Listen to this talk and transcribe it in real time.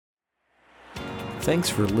Thanks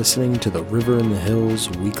for listening to the River in the Hills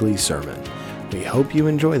weekly sermon. We hope you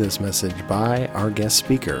enjoy this message by our guest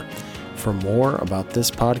speaker. For more about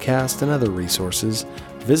this podcast and other resources,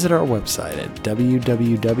 visit our website at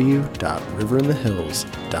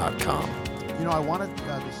www.riverinthehills.com. You know, I wanted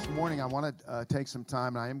this morning, I want to take some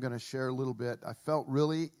time, and I am going to share a little bit. I felt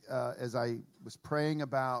really, as I was praying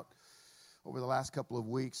about over the last couple of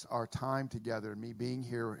weeks, our time together, and me being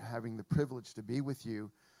here, having the privilege to be with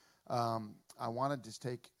you, I wanted to just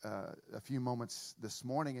take a few moments this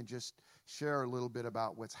morning and just share a little bit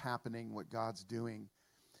about what's happening, what God's doing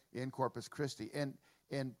in Corpus Christi. And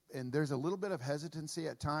there's a little bit of hesitancy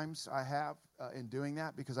at times I have in doing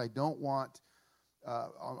that, because I don't want,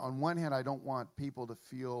 on one hand, I don't want people to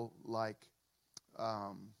feel like,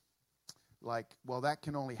 well, that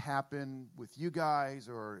can only happen with you guys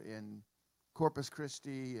or in Corpus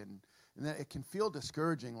Christi, and then it can feel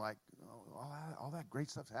discouraging, like, oh, all that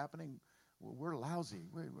great stuff's happening. We're lousy.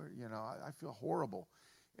 I feel horrible.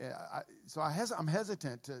 I'm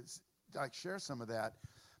hesitant to share some of that,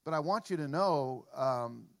 but I want you to know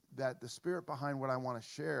that the spirit behind what I want to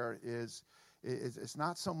share is it's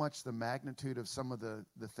not so much the magnitude of some of the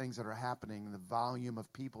things that are happening, the volume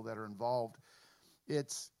of people that are involved.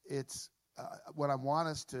 It's what I want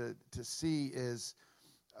us to see is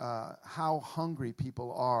how hungry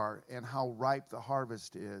people are and how ripe the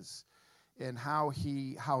harvest is. And how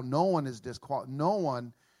no one is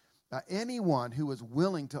disqualified. Anyone who is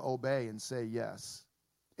willing to obey and say yes,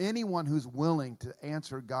 anyone who's willing to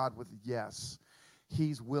answer God with yes,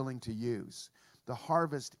 he's willing to use. The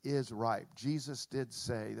harvest is ripe. Jesus did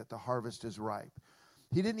say that the harvest is ripe.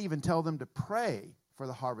 He didn't even tell them to pray for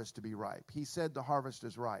the harvest to be ripe. He said the harvest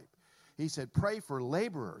is ripe. He said pray for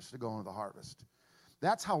laborers to go into the harvest.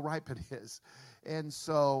 That's how ripe it is. And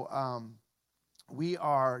so we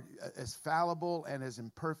are as fallible and as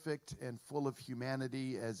imperfect and full of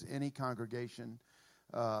humanity as any congregation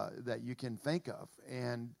that you can think of.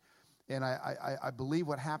 And I believe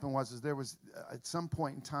what happened was there was at some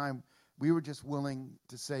point in time we were just willing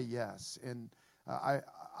to say yes. And I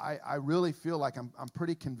really feel like I'm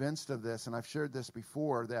pretty convinced of this, and I've shared this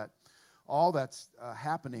before, that all that's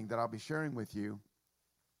happening that I'll be sharing with you,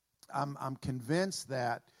 I'm convinced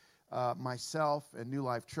that myself and New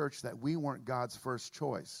Life Church, that we weren't God's first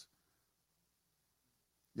choice.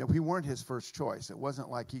 Yeah, we weren't his first choice. It wasn't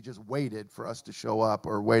like he just waited for us to show up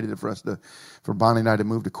or waited for for Bonnie and I to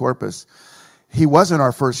move to Corpus. He wasn't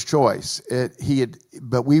our first choice.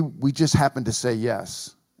 But we just happened to say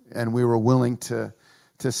yes, and we were willing to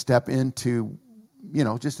step into,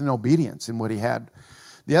 just in obedience in what he had.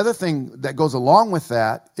 The other thing that goes along with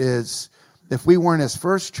that is, if we weren't his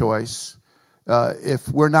first choice, if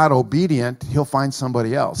we're not obedient, he'll find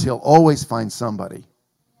somebody else. He'll always find somebody,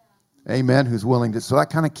 amen, who's willing to. So that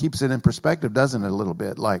kind of keeps it in perspective, doesn't it, a little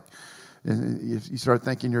bit? Like, if you start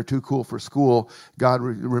thinking you're too cool for school, God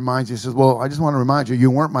reminds you, says, well, I just want to remind you, you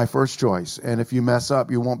weren't my first choice. And if you mess up,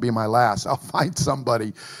 you won't be my last. I'll find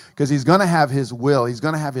somebody, because he's going to have his will. He's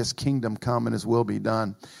going to have his kingdom come and his will be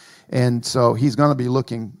done. And so he's going to be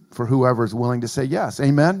looking for whoever is willing to say yes,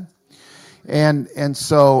 amen? And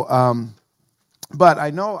so... But I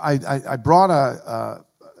know I brought a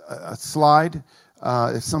slide.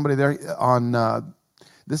 If somebody there on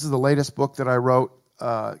this is the latest book that I wrote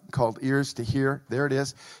called Ears to Hear. There it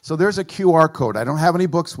is. So there's a QR code. I don't have any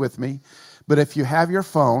books with me, but if you have your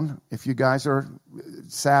phone, if you guys are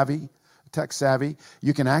savvy, tech savvy,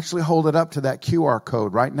 you can actually hold it up to that QR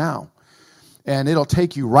code right now, and it'll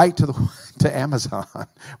take you right to Amazon,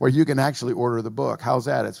 where you can actually order the book. How's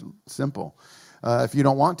that? It's simple. If you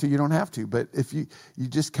don't want to, you don't have to. But if you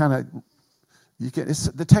just kind of, it's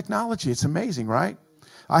the technology. It's amazing, right?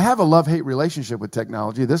 I have a love-hate relationship with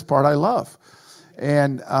technology. This part I love.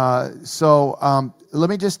 And so let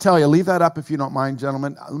me just tell you, leave that up if you don't mind,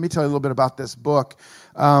 gentlemen. Let me tell you a little bit about this book.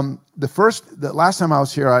 The last time I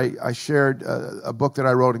was here, I shared a book that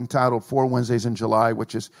I wrote entitled 4 Wednesdays in July,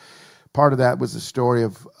 which is part of that was the story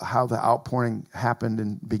of how the outpouring happened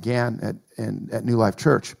and began at New Life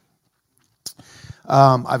Church.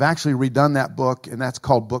 I've actually redone that book, and that's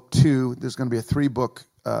called Book 2. There's going to be a 3-book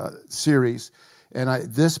series. And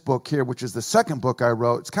this book here, which is the second book I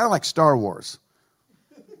wrote, it's kind of like Star Wars.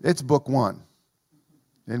 It's book 1.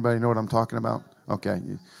 Anybody know what I'm talking about? Okay.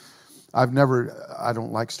 I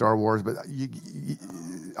don't like Star Wars, but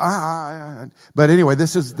but anyway,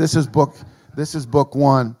 this is book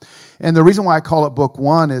 1. And the reason why I call it book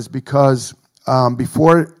 1 is because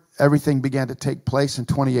before everything began to take place in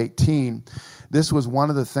 2018, this was one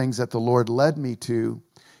of the things that the Lord led me to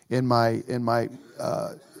in my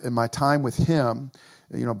time with him.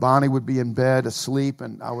 Bonnie would be in bed asleep,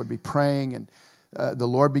 and I would be praying, and the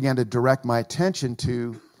Lord began to direct my attention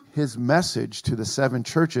to his message to the 7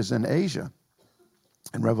 churches in Asia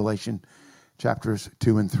in Revelation chapters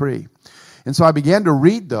 2 and 3. And so I began to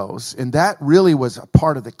read those, and that really was a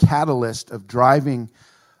part of the catalyst of driving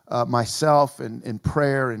myself in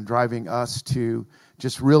prayer and driving us to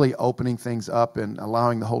just really opening things up and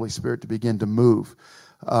allowing the Holy Spirit to begin to move.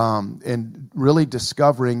 And really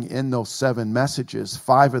discovering in those 7 messages,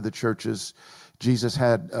 5 of the churches, Jesus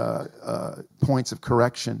had points of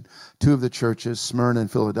correction. 2 of the churches, Smyrna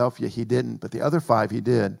and Philadelphia, he didn't, but the other 5 he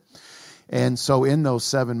did. And so in those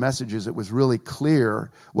 7 messages, it was really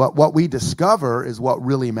clear what we discover is what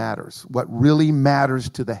really matters. What really matters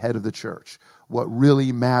to the head of the church. What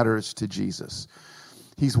really matters to Jesus.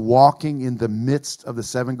 He's walking in the midst of the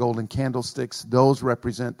 7 golden candlesticks. Those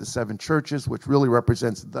represent the 7 churches, which really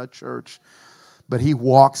represents the church. But he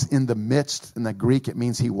walks in the midst. In the Greek, it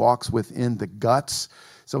means he walks within the guts.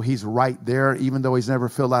 So he's right there, even though he's never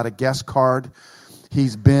filled out a guest card.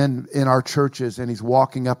 He's been in our churches, and he's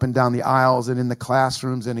walking up and down the aisles and in the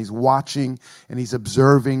classrooms, and he's watching and he's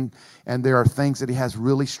observing. And there are things that he has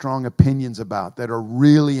really strong opinions about that are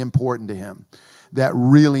really important to him, that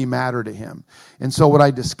really matter to him. And so what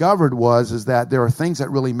I discovered is that there are things that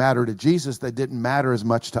really matter to Jesus that didn't matter as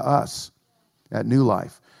much to us at New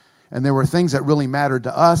Life. And there were things that really mattered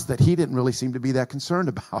to us that he didn't really seem to be that concerned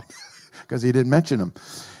about because he didn't mention them.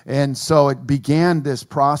 And so it began this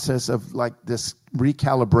process of like this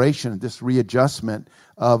recalibration, this readjustment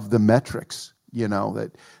of the metrics,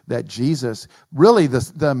 that Jesus, really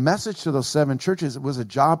the message to those 7 churches was a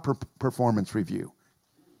job performance review.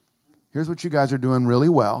 Here's what you guys are doing really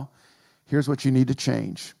well. Here's what you need to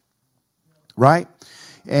change. Right?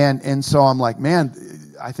 And so I'm like, man,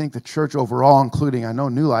 I think the church overall, including I know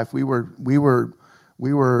New Life, we were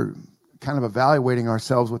kind of evaluating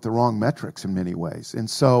ourselves with the wrong metrics in many ways. And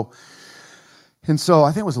so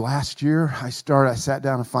I think it was last year I sat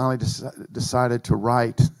down and finally decided to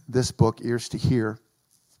write this book, Ears to Hear.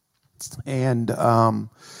 And I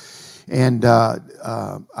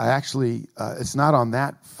actually, it's not on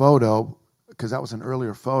that photo because that was an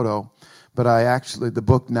earlier photo, but the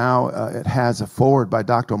book now, it has a foreword by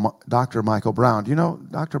Dr. Michael Brown. Do you know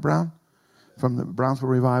Dr. Brown? From the Brownsville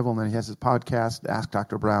Revival, and then he has his podcast, Ask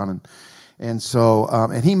Dr. Brown. And so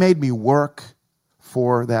he made me work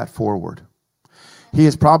for that foreword. He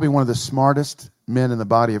is probably one of the smartest men in the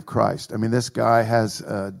body of Christ. I mean, this guy has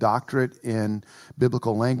a doctorate in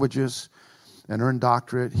biblical languages, an earned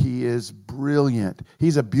doctorate. He is brilliant.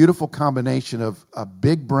 He's a beautiful combination of a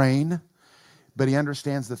big brain, but he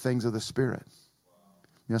understands the things of the Spirit.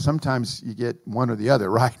 Sometimes you get one or the other,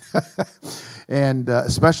 right? And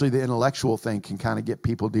especially the intellectual thing can kind of get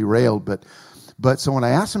people derailed. But so when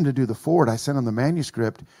I asked him to do the foreword, I sent him the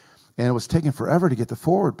manuscript, and it was taking forever to get the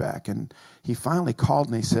foreword back. And he finally called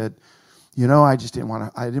and he said, I didn't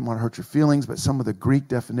want to hurt your feelings, but some of the Greek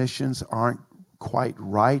definitions aren't quite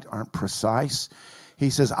right, aren't precise. He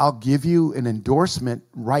says, I'll give you an endorsement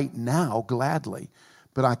right now, gladly,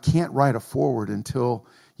 but I can't write a foreword until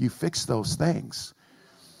you fix those things.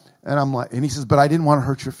 And he says, but I didn't want to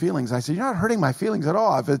hurt your feelings. I said, you're not hurting my feelings at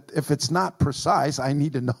all. If it's not precise, I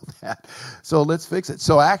need to know that. So let's fix it.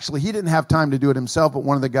 So actually, he didn't have time to do it himself, but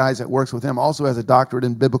one of the guys that works with him also has a doctorate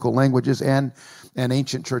in biblical languages and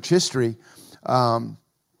ancient church history.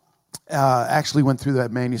 Actually went through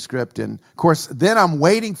that manuscript. And of course, then I'm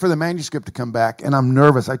waiting for the manuscript to come back, and I'm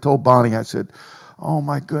nervous. I told Bonnie, I said, oh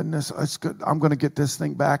my goodness, it's good. I'm going to get this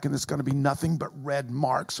thing back, and it's going to be nothing but red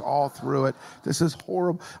marks all through it. This is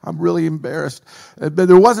horrible. I'm really embarrassed. But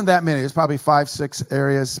there wasn't that many. There's probably 5, 6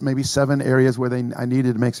 areas, maybe 7 areas where I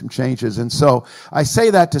needed to make some changes. And so I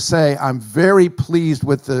say that to say I'm very pleased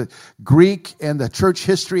with the Greek and the church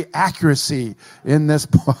history accuracy in this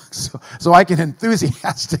book. So I can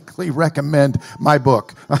enthusiastically recommend my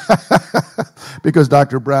book because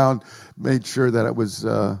Dr. Brown made sure that it was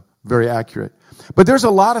very accurate. But there's a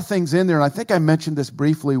lot of things in there, and I think I mentioned this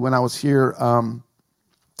briefly when I was here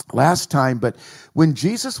last time. But when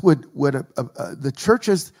Jesus would the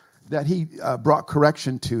churches that he brought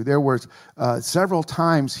correction to, there was several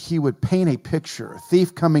times he would paint a picture: a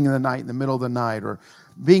thief coming in the middle of the night, or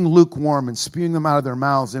being lukewarm and spewing them out of their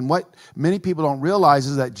mouths. And what many people don't realize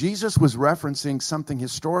is that Jesus was referencing something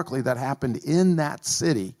historically that happened in that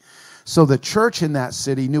city. So the church in that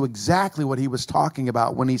city knew exactly what he was talking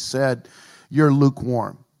about when he said, you're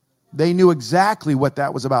lukewarm. They knew exactly what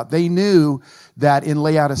that was about. They knew that in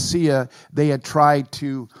Laodicea, they had tried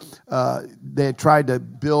to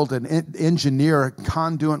build engineer a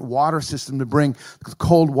conduit water system to bring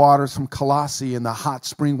cold waters from Colossae and the hot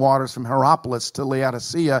spring waters from Hierapolis to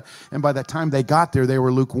Laodicea. And by the time they got there, they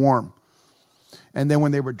were lukewarm. And then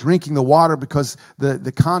when they were drinking the water, because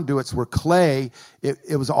the conduits were clay,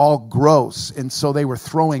 it was all gross. And so they were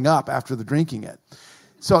throwing up after the drinking it.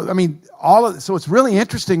 So, I mean, so it's really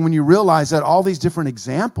interesting when you realize that all these different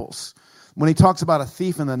examples, when he talks about a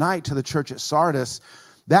thief in the night to the church at Sardis,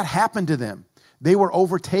 that happened to them. They were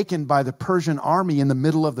overtaken by the Persian army in the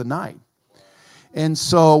middle of the night. And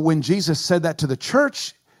so when Jesus said that to the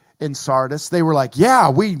church in Sardis, they were like, yeah,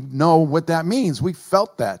 we know what that means. We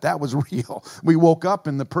felt that. That was real. We woke up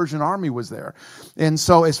and the Persian army was there. And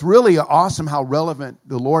so it's really awesome how relevant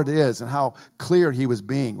the Lord is and how clear he was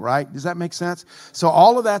being, right? Does that make sense? So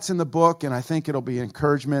all of that's in the book, and I think it'll be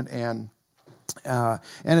encouragement, and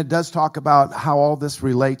it does talk about how all this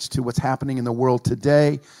relates to what's happening in the world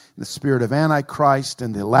today, the spirit of Antichrist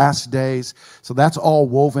and the last days. So that's all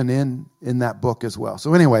woven in that book as well.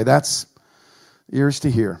 So anyway, that's ears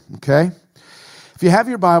to hear, okay? If you have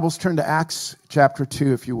your Bibles, turn to Acts chapter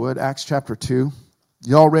 2, if you would. Acts chapter 2.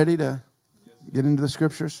 You all ready to get into the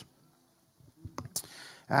scriptures?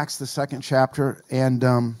 Acts, the 2nd chapter. And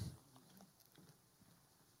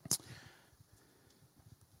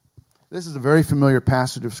this is a very familiar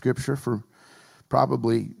passage of scripture for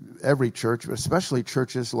probably every church, but especially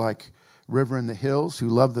churches like River in the Hills who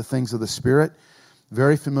love the things of the Spirit.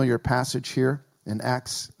 Very familiar passage here. In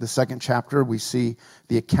Acts, the 2nd chapter, we see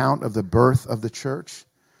the account of the birth of the church.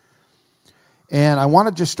 And I want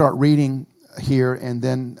to just start reading here, and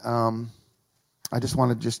then I just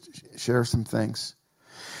want to just share some things.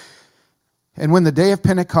 And when the day of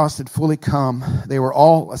Pentecost had fully come, they were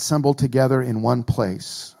all assembled together in one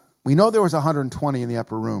place. We know there was 120 in the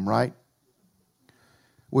upper room, right?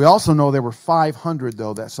 We also know there were 500,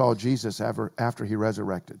 though, that saw Jesus after he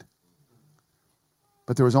resurrected.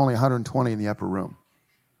 But there was only 120 in the upper room.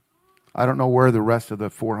 I don't know where the rest of the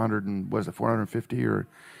 450 or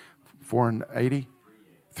 480?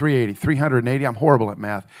 380. I'm horrible at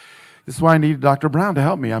math. This is why I need Dr. Brown to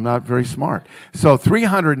help me. I'm not very smart. So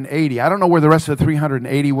 380. I don't know where the rest of the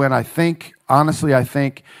 380 went. Honestly, I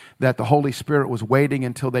think that the Holy Spirit was waiting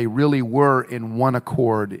until they really were in one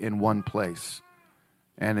accord, in one place,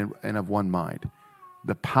 and of one mind.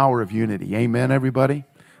 The power of unity. Amen, everybody?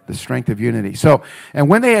 The strength of unity. So, and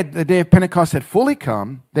when the day of Pentecost had fully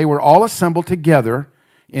come, they were all assembled together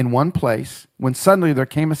in one place, when suddenly there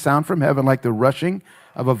came a sound from heaven like the rushing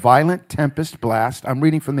of a violent tempest blast. I'm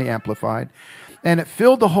reading from the Amplified. And it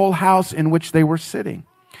filled the whole house in which they were sitting.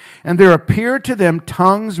 And there appeared to them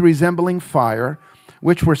tongues resembling fire,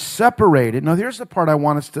 which were separated. Now, here's the part I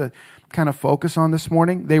want us to kind of focus on this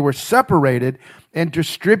morning. They were separated and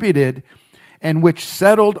distributed, and which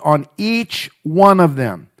settled on each one of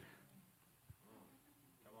them.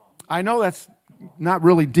 I know that's not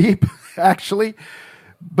really deep, actually,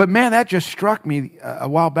 but man, that just struck me a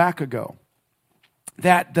while back ago.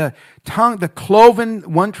 That the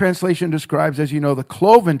cloven, one translation describes, as you know, the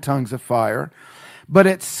cloven tongues of fire, but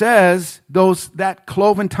it says that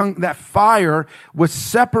cloven tongue, that fire was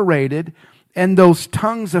separated, and those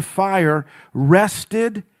tongues of fire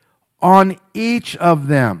rested on each of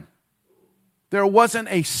them. There wasn't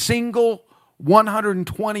a single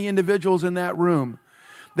 120 individuals in that room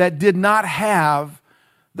that did not have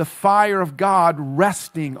the fire of God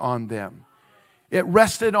resting on them. It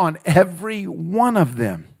rested on every one of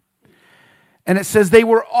them. And it says they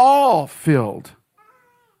were all filled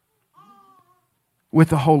with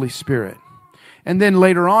the Holy Spirit. And then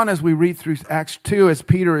later on, as we read through Acts 2, as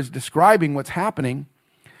Peter is describing what's happening,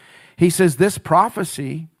 he says this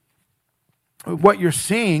prophecy, what you're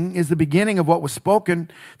seeing, is the beginning of what was spoken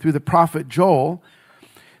through the prophet Joel,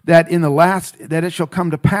 that it shall come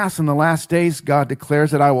to pass in the last days, God declares,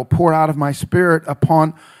 that I will pour out of my Spirit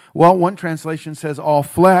upon, well, one translation says all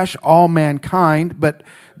flesh, all mankind, but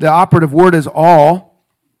the operative word is all.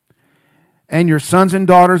 And your sons and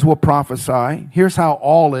daughters will prophesy. Here's how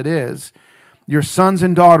all it is. Your sons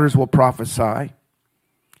and daughters will prophesy.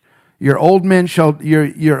 Your old men shall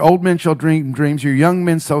dream dreams. Your young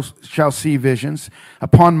men shall see visions.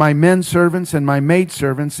 Upon my men servants and my maid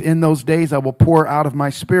servants, in those days I will pour out of my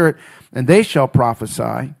Spirit, and they shall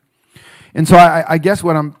prophesy. And so I guess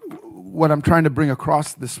what I'm trying to bring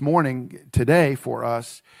across this morning today for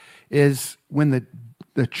us is when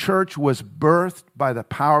the church was birthed by the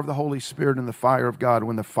power of the Holy Spirit and the fire of God.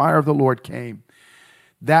 When the fire of the Lord came,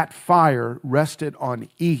 that fire rested on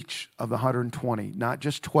each of the 120, not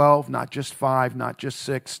just 12, not just 5, not just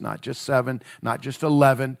 6, not just 7, not just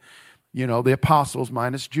 11, the apostles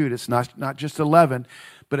minus Judas, not just 11,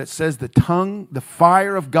 but it says the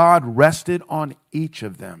fire of God rested on each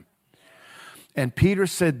of them. And Peter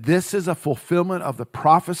said, this is a fulfillment of the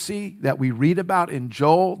prophecy that we read about in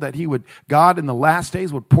Joel, that God in the last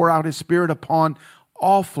days would pour out his Spirit upon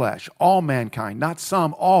all flesh, all mankind, not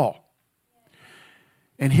some, all.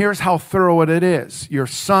 And here's how thorough it is. Your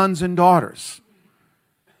sons and daughters,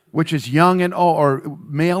 which is young and old, or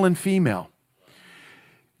male and female.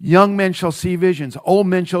 Young men shall see visions. Old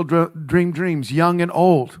men shall dream dreams, young and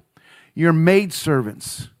old. Your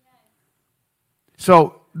maidservants.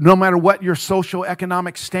 So, no matter what your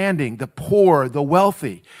socioeconomic standing, the poor, the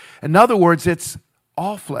wealthy. In other words, it's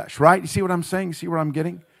all flesh, right? You see what I'm saying? You see what I'm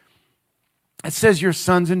getting? It says your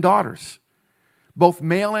sons and daughters, both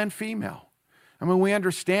male and female. I mean, we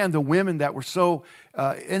understand the women that were so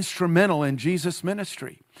instrumental in Jesus'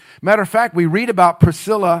 ministry. Matter of fact, we read about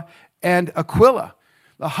Priscilla and Aquila,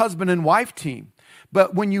 the husband and wife team.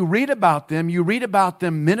 But when you read about them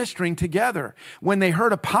ministering together. When they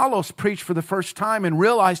heard Apollos preach for the first time and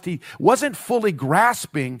realized he wasn't fully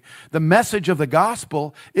grasping the message of the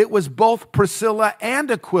gospel, it was both Priscilla and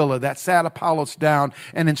Aquila that sat Apollos down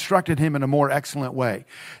and instructed him in a more excellent way.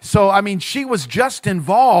 So, I mean, she was just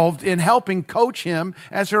involved in helping coach him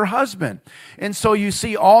as her husband. And so you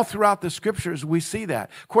see all throughout the scriptures, we see that.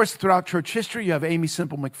 Of course, throughout church history, you have Amy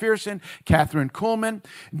Semple McPherson, Catherine Kuhlman.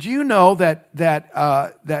 Do you know that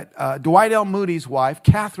Dwight L. Moody's wife,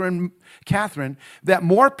 Catherine, that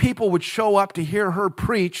more people would show up to hear her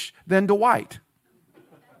preach than Dwight?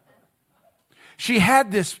 She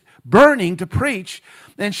had this burning to preach,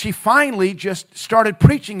 and she finally just started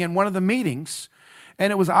preaching in one of the meetings,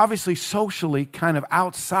 and it was obviously socially kind of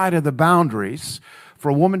outside of the boundaries for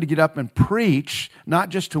a woman to get up and preach, not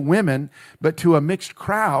just to women, but to a mixed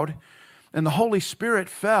crowd, and the Holy Spirit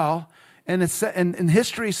fell. And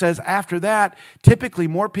history says after that, typically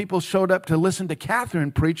more people showed up to listen to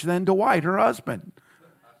Catherine preach than Dwight, her husband.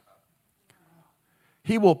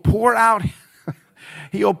 He will pour out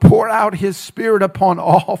his Spirit upon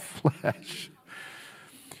all flesh.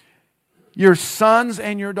 Your sons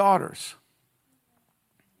and your daughters,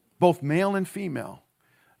 both male and female.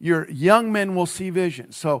 Your young men will see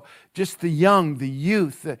visions. So just the young, the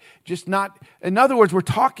youth, in other words, we're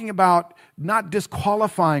talking about not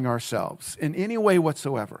disqualifying ourselves in any way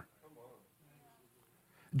whatsoever.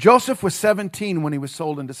 Joseph was 17 when he was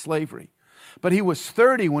sold into slavery, but he was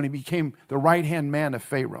 30 when he became the right-hand man of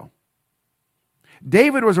Pharaoh.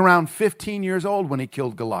 David was around 15 years old when he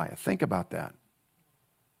killed Goliath. Think about that.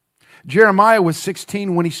 Jeremiah was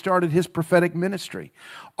 16 when he started his prophetic ministry.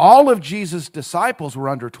 All of Jesus' disciples were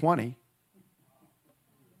under 20.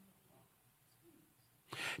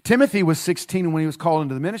 Timothy was 16 when he was called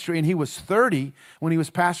into the ministry, and he was 30 when he was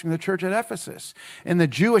pastoring the church at Ephesus. And the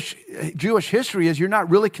Jewish history is you're not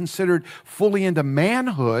really considered fully into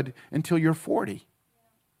manhood until you're 40.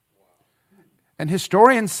 And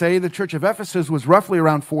historians say the church of Ephesus was roughly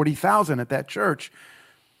around 40,000 at that church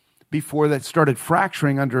before that started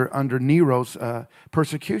fracturing under Nero's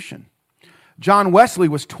persecution. John Wesley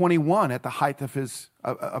was 21 at the height of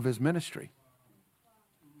his ministry.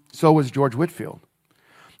 So was George Whitefield.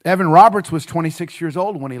 Evan Roberts was 26 years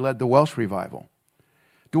old when he led the Welsh revival.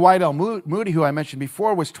 Dwight L. Moody, who I mentioned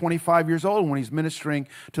before, was 25 years old when he's ministering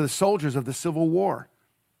to the soldiers of the Civil War.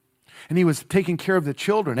 And he was taking care of the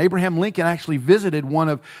children. Abraham Lincoln actually visited one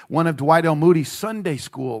of Dwight L. Moody's Sunday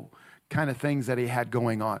school kind of things that he had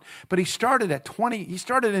going on. But he started at 20. He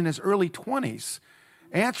started in his early 20s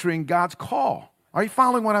answering God's call. Are you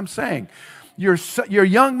following what I'm saying? Your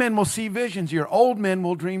young men will see visions. Your old men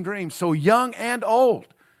will dream dreams. So young and old.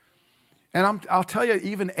 And I'll tell you,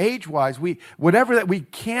 even age-wise, we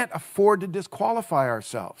can't afford to disqualify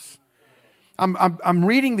ourselves. I'm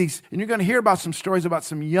reading these, and you're going to hear about some stories about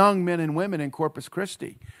some young men and women in Corpus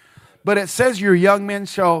Christi. But it says your young men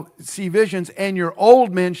shall see visions and your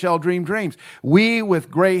old men shall dream dreams. We with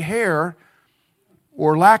gray hair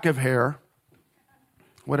or lack of hair,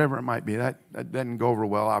 whatever it might be, that doesn't go over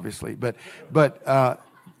well, obviously. But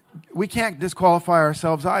we can't disqualify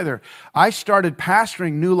ourselves either. I started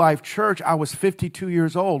pastoring New Life Church. I was 52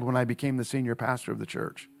 years old when I became the senior pastor of the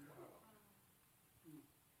church.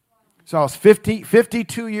 So I was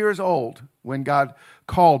 52 years old when God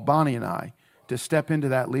called Bonnie and I to step into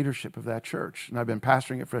that leadership of that church. And I've been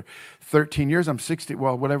pastoring it for 13 years. I'm 60,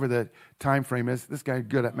 well, whatever the time frame is. This guy's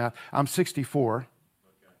good at math. I'm 64.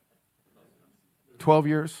 12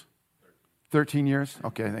 years? 13 years?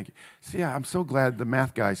 Okay, thank you. See, I'm so glad the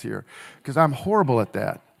math guy's here because I'm horrible at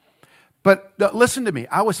that. But listen to me.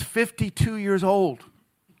 I was 52 years old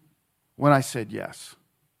when I said yes.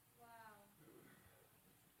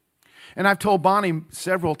 And I've told Bonnie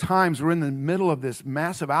several times, we're in the middle of this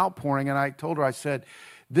massive outpouring, and I told her, I said,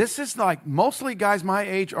 This is like, mostly guys my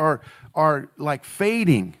age are like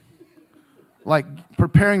fading, like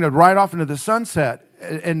preparing to ride off into the sunset.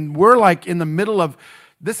 And we're like in the middle of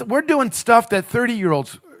this. We're doing stuff that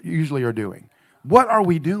 30-year-olds usually are doing. What are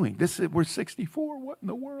we doing? We're 64. What in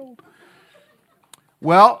the world?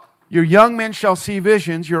 Well, your young men shall see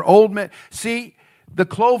visions. Your old men. See, the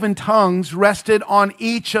cloven tongues rested on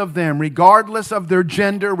each of them, regardless of their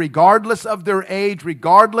gender, regardless of their age,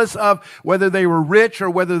 regardless of whether they were rich or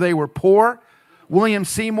whether they were poor. William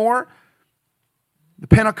Seymour, the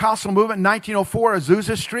Pentecostal movement in 1904,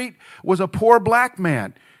 Azusa Street, was a poor black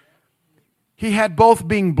man. He had both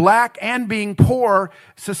being black and being poor,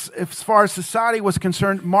 as far as society was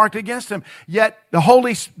concerned, marked against him. Yet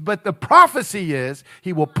but the prophecy is,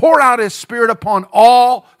 He will pour out His Spirit upon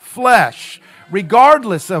all flesh,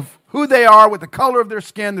 regardless of who they are, with the color of their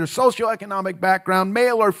skin, their socioeconomic background,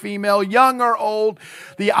 male or female, young or old.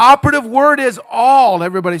 The operative word is all.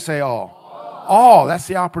 Everybody say all. All. That's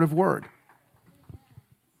the operative word.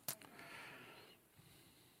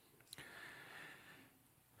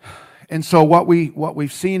 And so what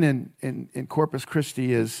we've seen in Corpus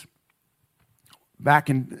Christi is, back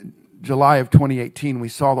in July of 2018, we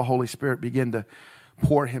saw the Holy Spirit begin to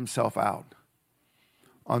pour Himself out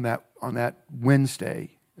on that Wednesday,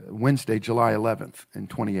 July 11th in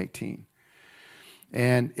 2018.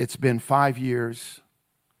 And it's been 5 years.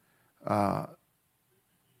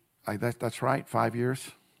 That's right, 5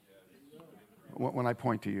 years? When I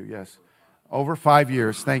point to you, yes. Over 5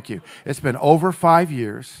 years, thank you. It's been over 5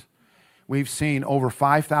 years. We've seen over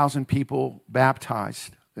 5,000 people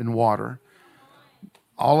baptized in water.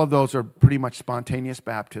 All of those are pretty much spontaneous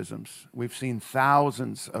baptisms. We've seen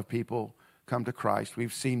thousands of people come to Christ.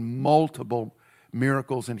 We've seen multiple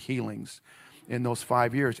miracles and healings in those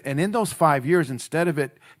 5 years. And in those 5 years, instead of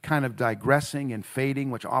it kind of digressing and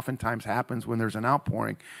fading, which oftentimes happens when there's an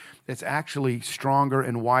outpouring, it's actually stronger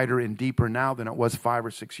and wider and deeper now than it was 5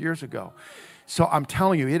 or 6 years ago. So I'm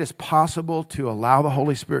telling you, it is possible to allow the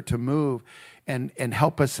Holy Spirit to move and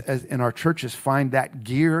help us in our churches find that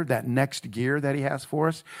gear, that next gear that He has for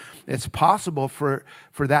us. It's possible for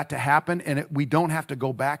that to happen, and we don't have to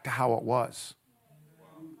go back to how it was.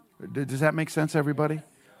 Does that make sense, everybody?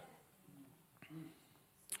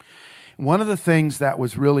 One of the things that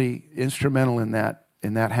was really instrumental in that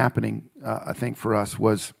happening, I think, for us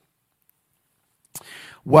was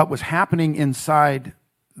what was happening inside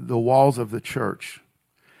the walls of the church,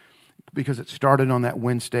 because it started on that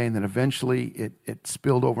Wednesday, and then eventually it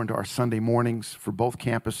spilled over into our Sunday mornings for both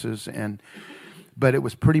campuses. But it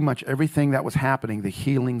was pretty much everything that was happening: the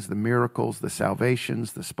healings, the miracles, the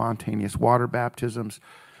salvations, the spontaneous water baptisms,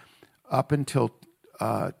 up until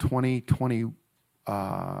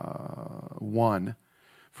 2021.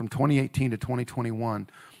 From 2018 to 2021,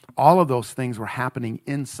 all of those things were happening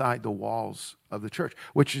inside the walls of the church,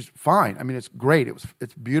 which is fine. I mean, it's great.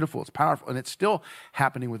 It's beautiful. It's powerful. And it's still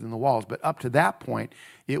happening within the walls. But up to that point,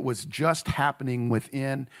 it was just happening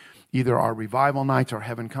within either our revival nights, our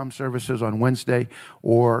Heaven Come services on Wednesday,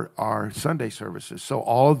 or our Sunday services. So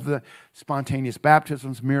all of the spontaneous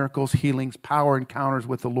baptisms, miracles, healings, power encounters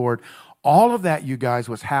with the Lord, all of that, you guys,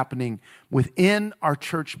 was happening within our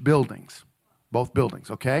church buildings, both buildings,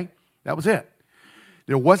 okay? That was it.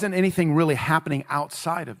 There wasn't anything really happening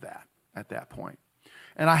outside of that at that point.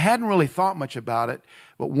 And I hadn't really thought much about it,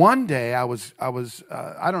 but one day I was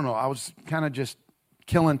kind of just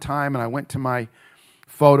killing time, and I went to my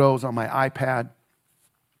photos on my iPad,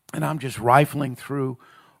 and I'm just rifling through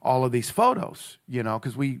all of these photos,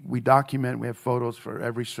 because we document. We have photos for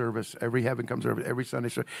every service, every Heaven Come service, every Sunday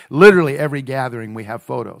service. Literally every gathering we have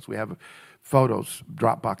photos. We have photos,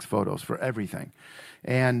 Dropbox photos for everything.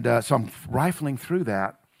 And so I'm rifling through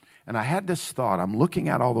that, and I had this thought. I'm looking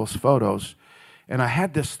at all those photos, and I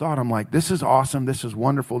had this thought. I'm like, this is awesome. This is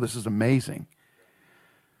wonderful. This is amazing.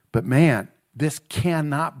 But man, this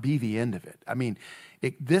cannot be the end of it. I mean,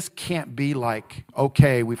 this can't be like,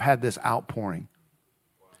 okay, we've had this outpouring.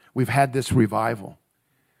 We've had this revival.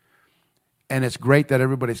 And it's great that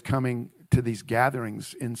everybody's coming to these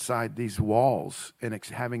gatherings inside these walls and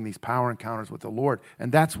having these power encounters with the Lord.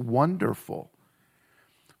 And that's wonderful.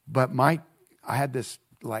 But I had this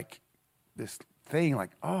thing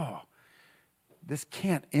like, oh, this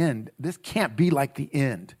can't end. This can't be like the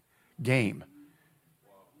end game.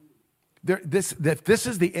 If this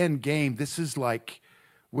is the end game, this is like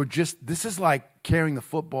carrying the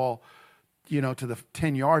football, to the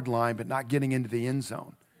 10-yard line, but not getting into the end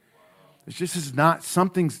zone. It's just is not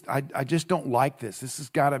something's. I just don't like this. This has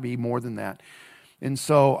got to be more than that. And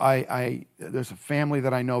so there's a family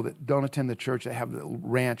that I know that don't attend the church. They have a little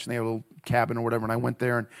ranch and they have a little cabin or whatever. And I went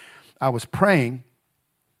there and I was praying,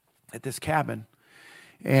 at this cabin,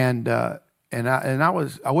 and I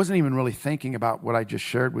wasn't even really thinking about what I just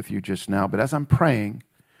shared with you just now. But as I'm praying,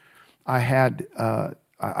 I had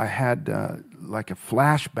like a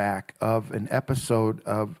flashback of an episode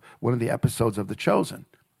of one of the episodes of The Chosen,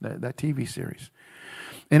 that TV series.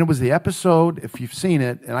 And it was the episode, if you've seen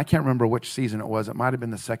it, and I can't remember which season it was. It might have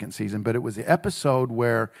been the second season, but it was the episode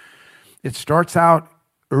where it starts out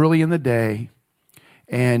early in the day,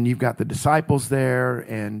 and you've got the disciples there,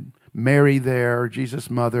 and Mary there, Jesus'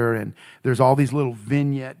 mother, and there's all these little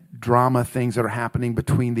vignette drama things that are happening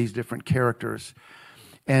between these different characters.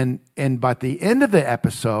 And by the end of the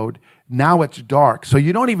episode, now it's dark. So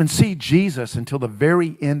you don't even see Jesus until the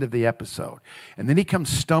very end of the episode. And then he comes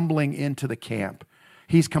stumbling into the camp.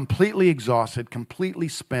 He's completely exhausted, completely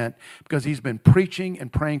spent, because he's been preaching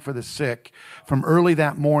and praying for the sick from early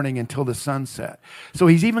that morning until the sunset. So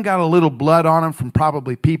he's even got a little blood on him from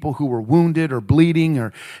probably people who were wounded or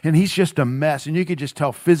bleeding, and he's just a mess. And you could just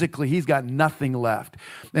tell physically he's got nothing left.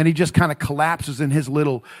 And he just kind of collapses in his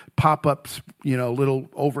little pop-up, little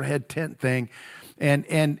overhead tent thing.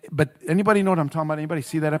 But anybody know what I'm talking about? Anybody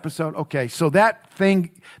see that episode? Okay, so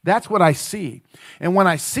that's what I see. And when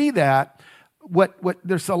I see that,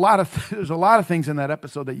 there's a lot of things in that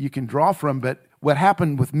episode that you can draw from, but what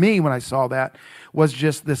happened with me when I saw that was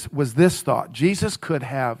this thought. Jesus could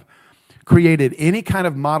have created any kind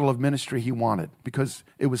of model of ministry he wanted because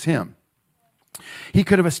it was him. He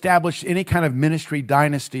could have established any kind of ministry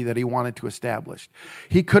dynasty that he wanted to establish.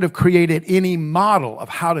 He could have created any model of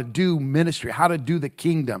how to do ministry, how to do the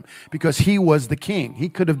kingdom, because he was the king. He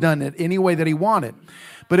could have done it any way that he wanted.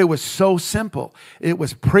 But it was so simple. It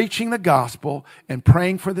was preaching the gospel and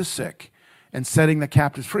praying for the sick and setting the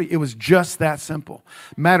captives free. It was just that simple.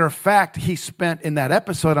 Matter of fact, he spent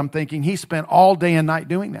all day and night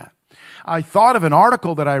doing that. I thought of an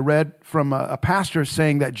article that I read from a pastor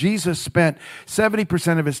saying that Jesus spent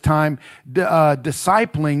 70% of his time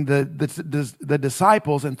discipling the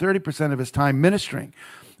disciples and 30% of his time ministering.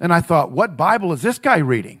 And I thought, what Bible is this guy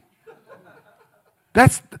reading?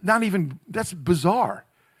 That's bizarre.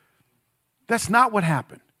 That's not what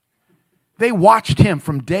happened. They watched him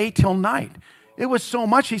from day till night. It was so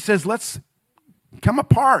much, he says, let's come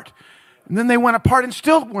apart. And then they went apart and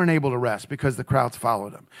still weren't able to rest because the crowds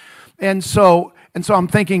followed him. And so I'm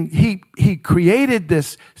thinking he created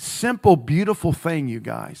this simple, beautiful thing, you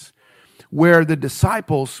guys, where the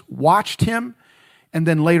disciples watched him, and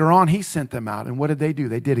then later on he sent them out. And what did they do?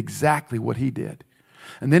 They did exactly what he did.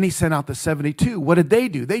 And then he sent out the 72. What did they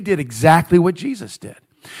do? They did exactly what Jesus did.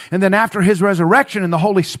 And then after his resurrection and the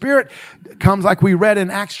Holy Spirit comes, like we read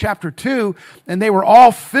in Acts chapter 2, and they were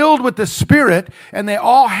all filled with the Spirit, and they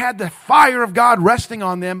all had the fire of God resting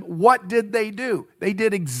on them. What did they do? They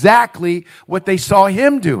did exactly what they saw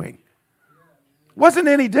him doing. Wasn't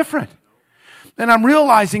any different. And I'm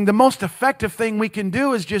realizing the most effective thing we can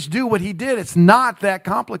do is just do what he did. It's not that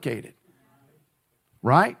complicated.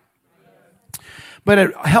 Right? But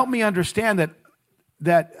it helped me understand that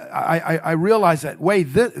I realized that,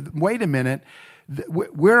 wait a minute,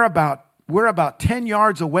 we're about 10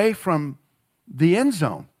 yards away from the end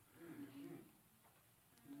zone.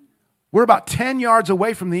 We're about 10 yards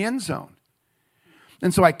away from the end zone.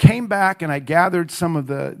 And so I came back and I gathered some of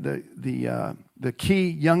the key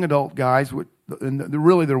young adult guys, and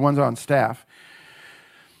really they're ones on staff.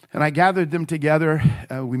 And I gathered them together.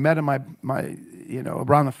 We met in my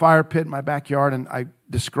around the fire pit in my backyard, and I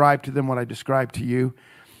described to them what I described to you.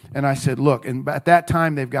 And I said, look, and at that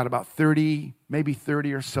time they've got about 30, maybe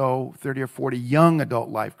 30 or 40 young adult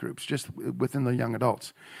life groups, just within the young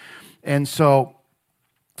adults. And so,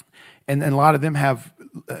 and a lot of them have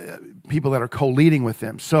people that are co-leading with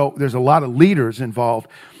them. So there's a lot of leaders involved.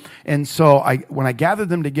 And so when I gathered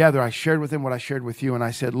them together, I shared with them what I shared with you. And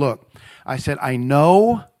I said, look, I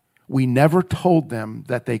know we never told them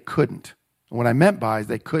that they couldn't. And what I meant by is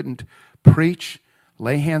they couldn't preach,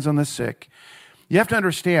 lay hands on the sick. You have to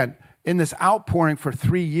understand, in this outpouring for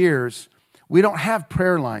 3 years, we don't have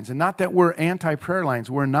prayer lines. And not that we're anti-prayer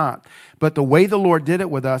lines, we're not. But the way the Lord did it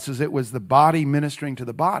with us is it was the body ministering to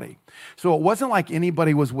the body. So it wasn't like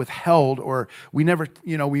anybody was withheld, or we never,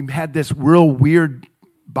 we had this real weird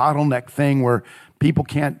bottleneck thing where people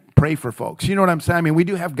can't pray for folks. You know what I'm saying? I mean, we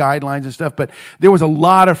do have guidelines and stuff, but there was a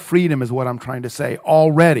lot of freedom is what I'm trying to say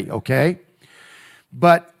already, okay?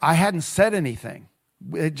 But I hadn't said anything.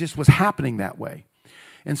 It just was happening that way.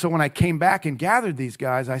 And so when I came back and gathered these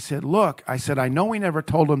guys, I said, look, I know we never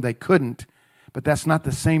told them they couldn't, but that's not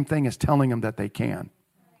the same thing as telling them that they can.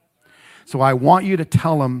 So I want you to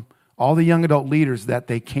tell them, all the young adult leaders, that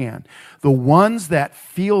they can. The ones that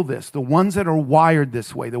feel this, the ones that are wired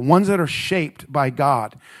this way, the ones that are shaped by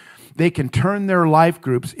God, they can turn their life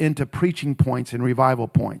groups into preaching points and revival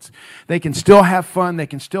points. They can still have fun. They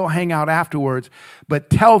can still hang out afterwards, but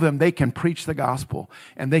tell them they can preach the gospel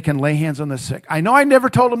and they can lay hands on the sick. I know I never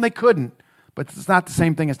told them they couldn't, but it's not the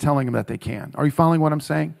same thing as telling them that they can. Are you following what I'm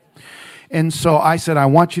saying? And so I said, I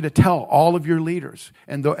want you to tell all of your leaders.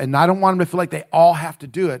 And I don't want them to feel like they all have to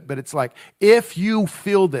do it. But it's like, if you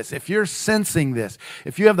feel this, if you're sensing this,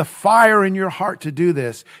 if you have the fire in your heart to do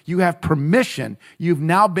this, you have permission. You've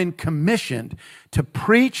now been commissioned to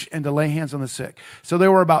preach and to lay hands on the sick. So there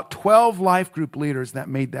were about 12 life group leaders that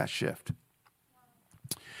made that shift.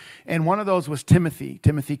 And one of those was Timothy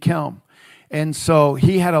Kelm. And so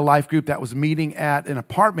he had a life group that was meeting at an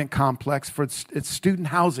apartment complex for its student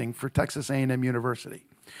housing for Texas A&M University.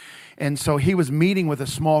 And so he was meeting with a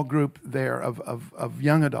small group there of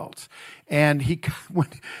young adults. And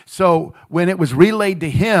so when it was relayed to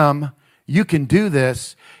him, you can do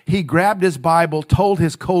this, he grabbed his Bible, told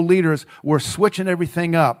his co-leaders, we're switching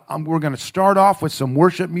everything up. We're going to start off with some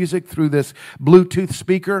worship music through this Bluetooth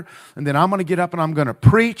speaker, and then I'm going to get up and I'm going to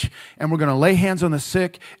preach, and we're going to lay hands on the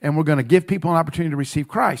sick, and we're going to give people an opportunity to receive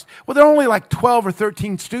Christ. Well, there are only like 12 or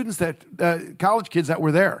 13 students, college kids that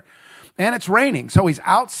were there. And it's raining, so he's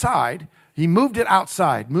outside. He moved it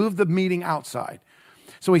outside, moved the meeting outside.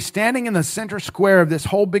 So he's standing in the center square of this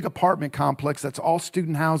whole big apartment complex that's all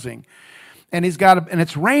student housing. And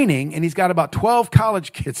it's raining, and he's got about 12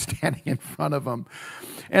 college kids standing in front of him.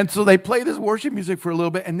 And so they play this worship music for a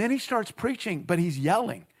little bit, and then he starts preaching, but he's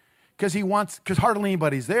yelling because hardly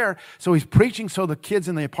anybody's there. So he's preaching so the kids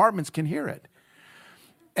in the apartments can hear it.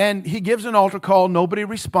 And he gives an altar call, nobody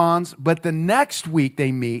responds, but the next week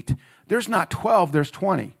they meet, there's not 12, there's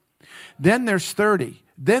 20. Then there's 30.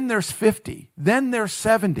 Then there's 50. Then there's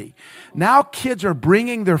 70. Now kids are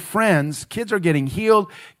bringing their friends. Kids are getting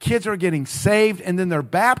healed. Kids are getting saved. And then they're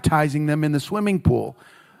baptizing them in the swimming pool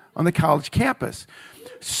on the college campus.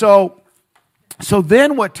 So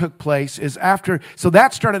then what took place is so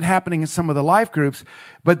that started happening in some of the life groups.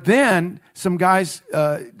 But then some guys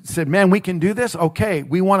said, man, we can do this. Okay,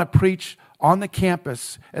 we want to preach on the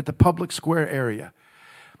campus at the public square area.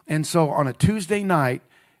 And so on a Tuesday night,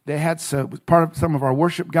 they had part of some of our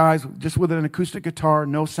worship guys, just with an acoustic guitar,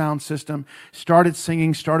 no sound system, started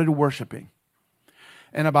singing, started worshiping.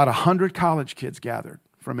 And about 100 college kids gathered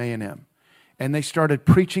from A&M. And they started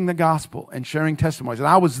preaching the gospel and sharing testimonies. And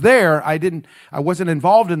I was there. I wasn't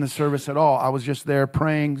involved in the service at all. I was just there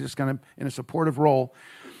praying, just kind of in a supportive role.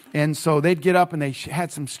 And so they'd get up and they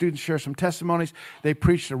had some students share some testimonies. They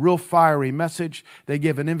preached a real fiery message. They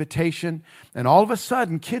give an invitation. And all of a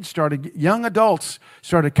sudden, young adults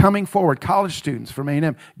started coming forward, college students from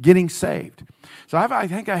A&M, getting saved. So I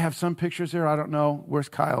think I have some pictures there. I don't know. Where's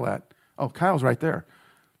Kyle at? Oh, Kyle's right there.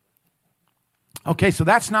 Okay, so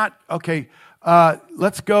that's not, okay.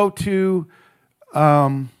 Let's go to,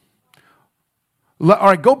 all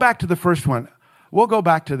right, go back to the first one. We'll go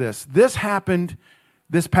back to this. This happened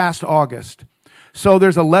this past August. So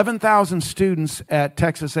there's 11,000 students at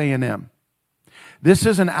Texas A&M. This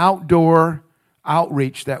is an outdoor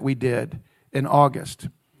outreach that we did in August.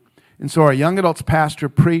 And so our young adults pastor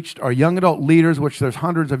preached. Our young adult leaders, which there's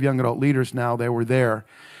hundreds of young adult leaders now, they were there.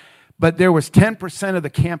 But there was 10% of the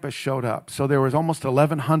campus showed up. So there was almost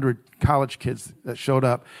 1,100 college kids that showed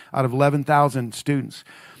up out of 11,000 students.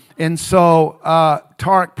 And so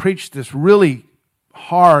Tarek preached this really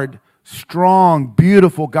hard, strong,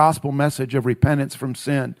 beautiful gospel message of repentance from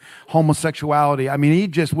sin, homosexuality. I mean, he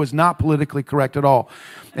just was not politically correct at all.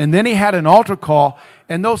 And then he had an altar call,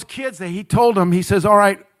 and those kids, he told them, he says, all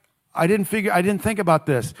right, I didn't think about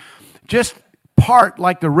this. Just part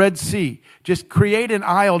like the Red Sea. Just create an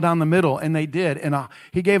aisle down the middle, and they did. And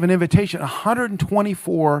he gave an invitation.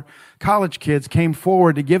 124 college kids came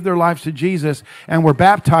forward to give their lives to Jesus and were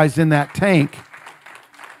baptized in that tank.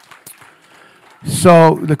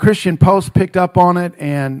 So the Christian Post picked up on it,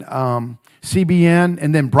 and CBN,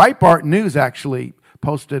 and then Breitbart News actually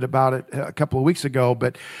posted about it a couple of weeks ago.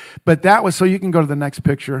 But that was, so you can go to the next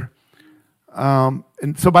picture.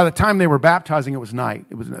 And so by the time they were baptizing, it was night.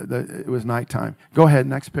 It was nighttime. Go ahead,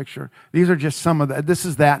 next picture. These are just some of this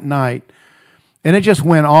is that night. And it just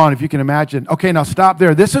went on, if you can imagine. Okay, now stop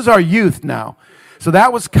there. This is our youth now. So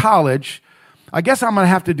that was college. I guess I'm going to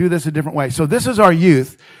have to do this a different way. So this is our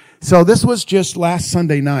youth. So this was just last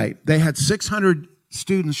Sunday night. They had 600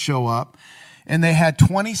 students show up, and they had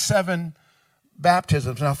 27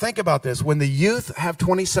 baptisms. Now think about this. When the youth have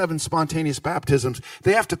 27 spontaneous baptisms,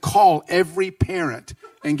 they have to call every parent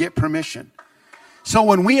and get permission. So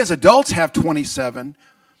when we as adults have 27,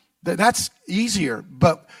 that's easier.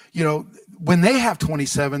 But, when they have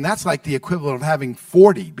 27, that's like the equivalent of having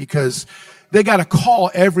 40, because They got to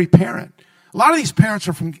call every parent. A lot of these parents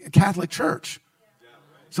are from Catholic Church.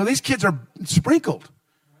 So these kids are sprinkled.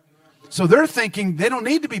 So they're thinking they don't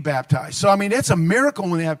need to be baptized. So, I mean, it's a miracle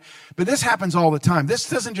when they have, but this happens all the time. This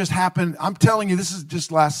doesn't just happen. I'm telling you, this is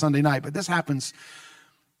just last Sunday night, but this happens.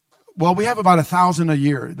 Well, we have about 1,000 a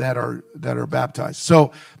year that are baptized.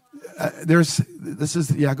 So go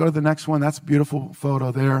to the next one. That's a beautiful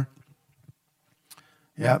photo there.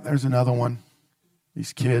 Yeah, there's another one.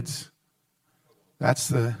 These kids. That's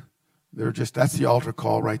the altar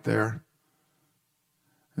call right there.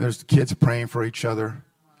 There's the kids praying for each other.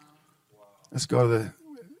 Let's go to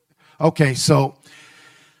okay, so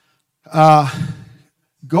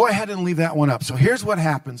go ahead and leave that one up. So here's what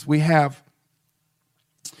happens. We have,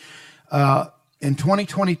 in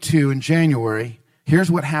 2022, in January,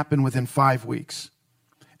 here's what happened within 5 weeks.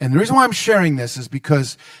 And the reason why I'm sharing this is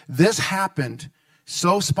because this happened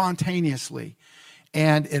so spontaneously.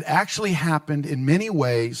 And it actually happened in many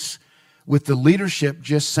ways with the leadership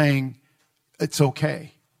just saying, it's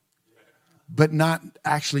okay, but not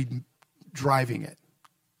actually driving it,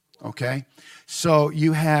 okay? So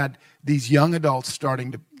you had these young adults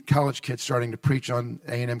college kids starting to preach on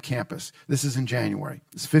A&M campus. This is in January.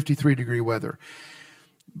 It's 53-degree weather.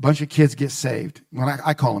 A bunch of kids get saved. Well,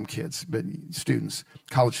 I call them kids, but students,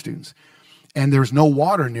 college students. And there's no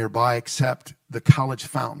water nearby except the college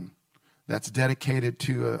fountain that's dedicated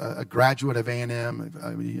to a graduate of A&M,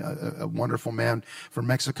 a wonderful man from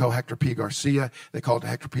Mexico, Hector P. Garcia. They call it the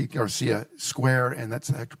Hector P. Garcia Square, and that's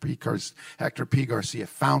the Hector P. Garcia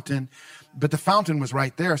Fountain. But the fountain was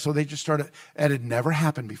right there, so they just started, and it had never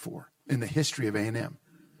happened before in the history of A&M.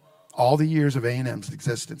 All the years of A&M's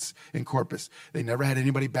existence in Corpus, they never had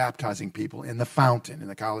anybody baptizing people in the fountain, in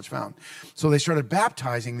the college fountain. So they started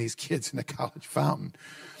baptizing these kids in the college fountain.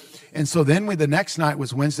 And so then the next night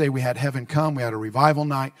was Wednesday. We had Heaven Come. We had a revival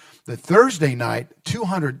night. The Thursday night,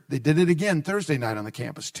 200, they did it again Thursday night on the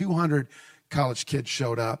campus. 200 college kids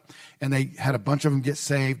showed up, and they had a bunch of them get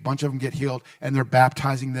saved, a bunch of them get healed, and they're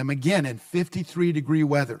baptizing them again in 53-degree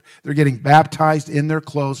weather. They're getting baptized in their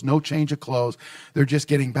clothes, no change of clothes. They're just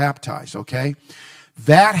getting baptized, okay?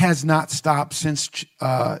 That has not stopped since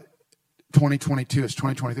 2022. It's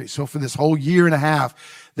 2023. So for this whole year and a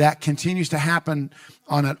half, that continues to happen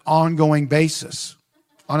on an ongoing basis.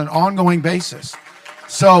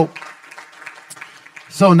 So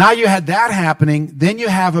now you had that happening. Then you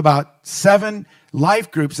have about 7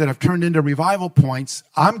 life groups that have turned into revival points.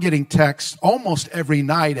 I'm getting texts almost every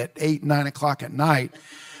night at 8, 9 o'clock at night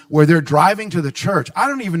where they're driving to the church. I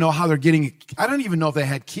don't even know how they're getting, I don't even know if they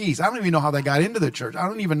had keys. I don't even know how they got into the church. I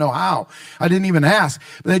don't even know how. I didn't even ask.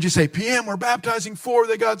 But they just say, PM, we're baptizing 4.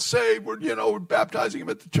 They got saved. We're baptizing them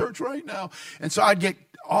at the church right now. And so I'd get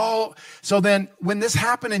so then when this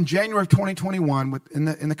happened in January of 2021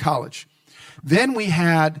 in the college, then we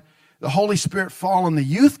had the Holy Spirit fall on the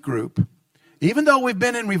youth group. Even though we've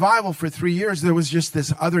been in revival for 3 years, there was just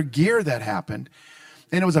this other gear that happened.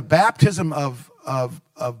 And it was a baptism of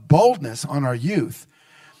boldness on our youth.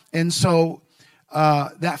 And so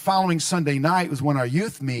that following Sunday night was when our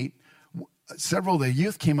youth meet. Several of the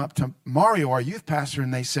youth came up to Mario, our youth pastor,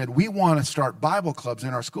 and they said, we want to start Bible clubs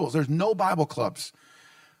in our schools. There's no Bible clubs.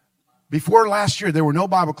 Before last year, there were no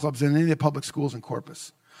Bible clubs in any of the public schools in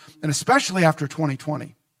Corpus. And especially after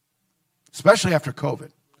 2020, especially after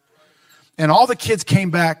COVID. And all the kids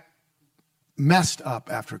came back messed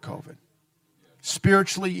up after COVID.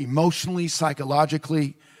 Spiritually, emotionally,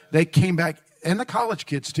 psychologically, they came back, and the college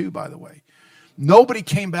kids too, by the way. Nobody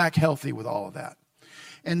came back healthy with all of that.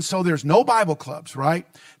 And so there's no Bible clubs, right?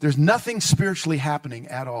 There's nothing spiritually happening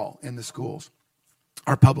at all in the schools,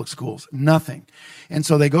 our public schools, nothing. And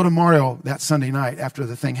so they go to Mario that Sunday night after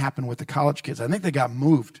the thing happened with the college kids. I think they got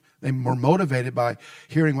moved. They were motivated by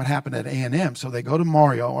hearing what happened at A&M. So they go to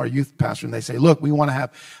Mario, our youth pastor, and they say, look, we want to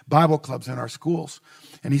have Bible clubs in our schools.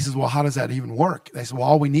 And he says, well, how does that even work? They said, well,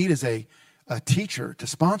 all we need is a teacher to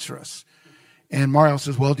sponsor us. And Mario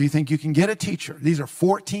says, well, do you think you can get a teacher? These are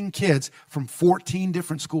 14 kids from 14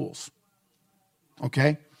 different schools.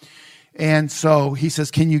 Okay? And so he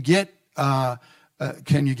says, can you get a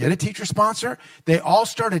teacher sponsor? They all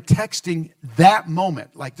started texting that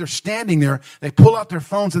moment. Like they're standing there, they pull out their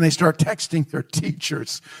phones and they start texting their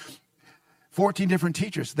teachers. 14 different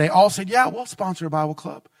teachers. They all said, yeah, we'll sponsor a Bible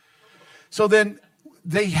club. So then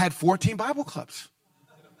they had 14 Bible clubs.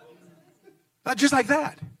 Just like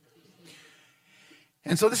that.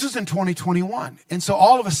 And so this is in 2021. And so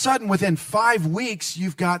all of a sudden, within 5 weeks,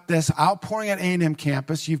 you've got this outpouring at A&M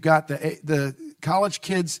campus. You've got the college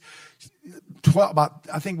kids 12, about,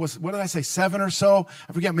 I think was, what did I say, 7 or so?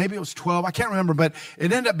 I forget, maybe it was 12. I can't remember, but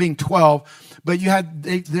it ended up being 12. But you had,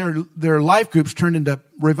 their life groups turned into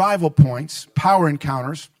revival points, power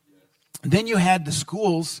encounters. Then you had the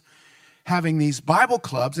schools having these Bible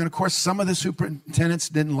clubs. And of course, some of the superintendents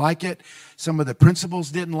didn't like it. Some of the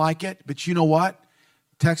principals didn't like it. But you know what?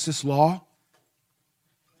 Texas law,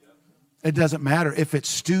 it doesn't matter. If it's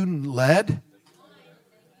student-led,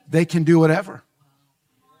 they can do whatever.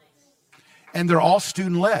 And they're all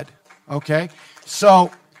student-led, okay?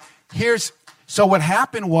 So what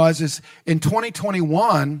happened was in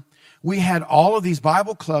 2021, we had all of these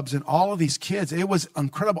Bible clubs and all of these kids. It was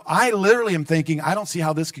incredible. I literally am thinking, I don't see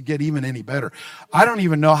how this could get even any better. I don't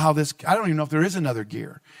even know if there is another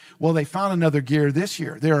gear. Well, they found another gear this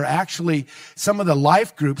year. There are actually some of the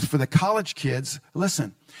life groups for the college kids.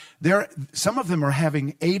 Listen, some of them are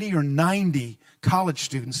having 80 or 90 college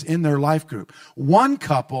students in their life group. One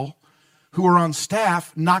couple who were on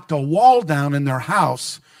staff knocked a wall down in their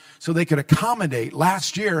house so they could accommodate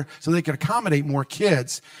more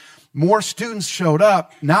kids. More students showed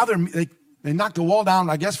up. Now they knocked the wall down,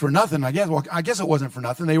 I guess, for nothing. I guess it wasn't for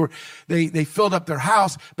nothing. They filled up their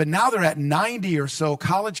house, but now they're at 90 or so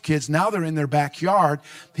college kids. Now they're in their backyard.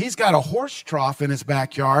 He's got a horse trough in his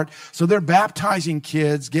backyard, so they're baptizing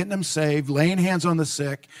kids, getting them saved, laying hands on the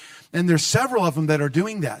sick, and there's several of them that are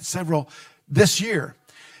doing that. Several this year.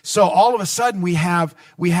 So all of a sudden we have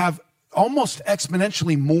almost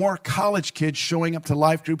exponentially more college kids showing up to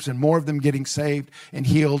life groups and more of them getting saved and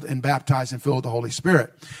healed and baptized and filled with the Holy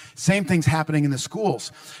Spirit. Same thing's happening in the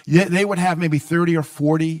schools. They would have maybe 30 or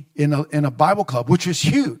 40 in a Bible club, which is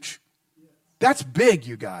huge. That's big,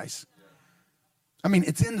 you guys. I mean,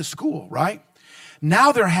 it's in the school, right?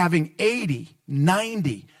 Now they're having 80,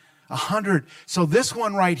 90, 100. So this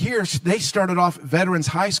one right here, they started off Veterans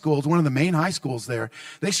High School. It's one of the main high schools there.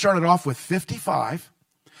 They started off with 55.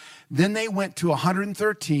 Then they went to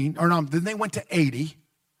 113, then they went to 80.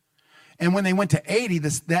 And when they went to 80,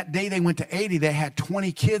 that day they went to 80, they had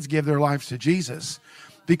 20 kids give their lives to Jesus.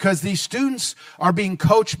 Because these students are being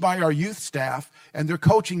coached by our youth staff, and they're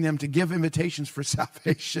coaching them to give invitations for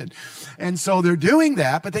salvation. And so they're doing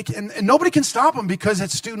that, but and nobody can stop them because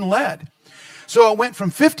it's student-led. So it went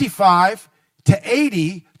from 55 to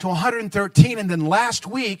 80 to 113, and then last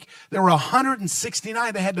week there were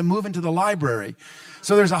 169. They had to move into the library.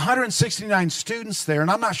 So there's 169 students there, and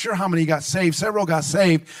I'm not sure how many got saved. Several got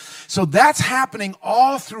saved. So that's happening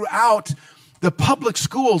all throughout the public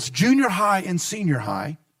schools, junior high and senior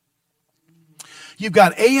high. You've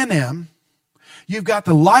got A&M. You've got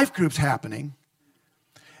the life groups happening.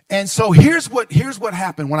 And so here's what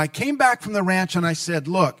happened. When I came back from the ranch and I said,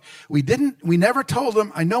 look, we never told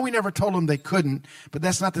them, I know we never told them they couldn't, but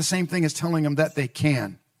that's not the same thing as telling them that they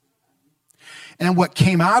can. And what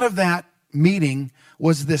came out of that meeting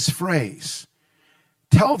was this phrase: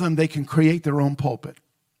 tell them they can create their own pulpit.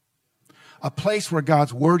 A place where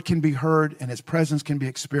God's word can be heard and his presence can be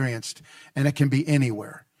experienced, and it can be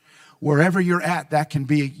anywhere. Wherever you're at, that can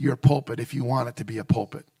be your pulpit if you want it to be a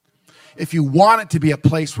pulpit. If you want it to be a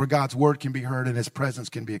place where God's word can be heard and his presence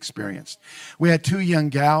can be experienced. We had 2 young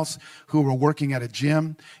gals who were working at a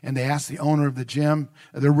gym, and they asked the owner of the gym.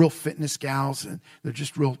 They're real fitness gals, and they're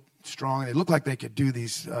just real strong. They look like they could do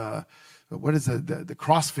these, the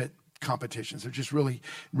CrossFit competitions. They're just really,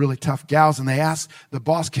 really tough gals. And they asked the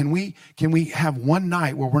boss, can we have one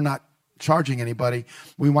night where we're not charging anybody?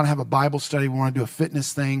 We want to have a Bible study. We want to do a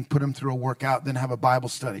fitness thing, put them through a workout, then have a Bible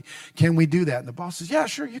study. Can we do that? And the boss says, yeah,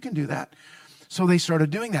 sure, you can do that. So they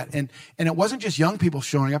started doing that. And it wasn't just young people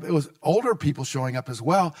showing up. It was older people showing up as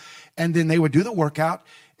well. And then they would do the workout,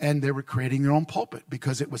 and they were creating their own pulpit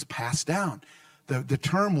because it was passed down. The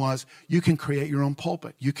term was, you can create your own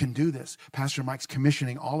pulpit. You can do this. Pastor Mike's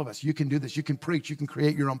commissioning all of us. You can do this. You can preach. You can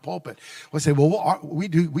create your own pulpit. We'll say, well, we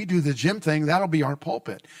do the gym thing. That'll be our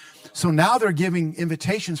pulpit. So now they're giving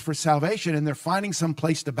invitations for salvation, and they're finding some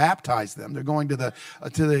place to baptize them. They're going to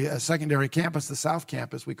the secondary campus, the South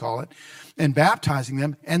Campus, we call it, and baptizing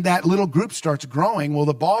them. And that little group starts growing. Well,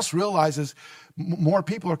 the boss realizes more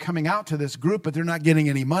people are coming out to this group, but they're not getting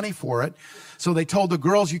any money for it. So they told the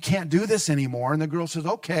girls, you can't do this anymore. And the girl says,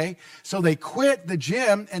 okay. So they quit the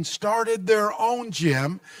gym and started their own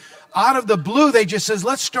gym. Out of the blue, they just says,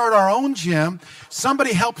 let's start our own gym.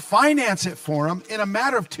 Somebody helped finance it for them. In a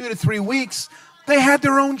matter of 2 to 3 weeks, they had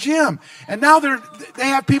their own gym. And now they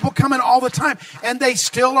have people coming all the time. And they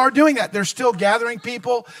still are doing that. They're still gathering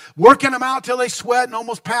people, working them out till they sweat and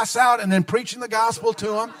almost pass out, and then preaching the gospel to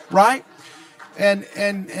them, right? And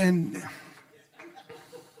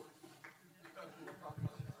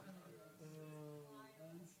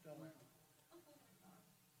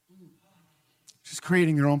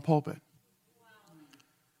creating their own pulpit.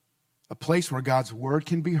 A place where God's word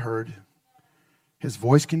can be heard, his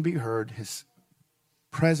voice can be heard, his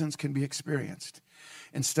presence can be experienced.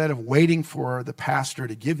 Instead of waiting for the pastor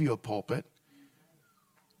to give you a pulpit,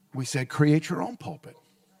 we said, create your own pulpit.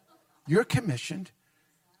 You're commissioned.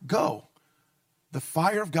 Go. The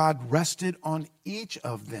fire of God rested on each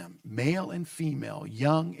of them, male and female,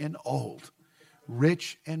 young and old,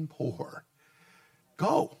 rich and poor.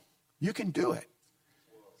 Go. You can do it.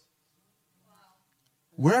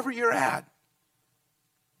 Wherever you're at,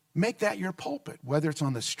 make that your pulpit, whether it's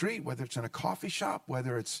on the street, whether it's in a coffee shop,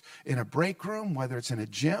 whether it's in a break room, whether it's in a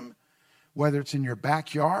gym, whether it's in your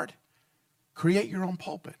backyard. Create your own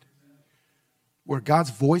pulpit where God's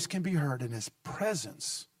voice can be heard and his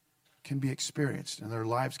presence can be experienced and their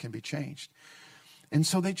lives can be changed. And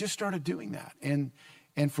so they just started doing that. And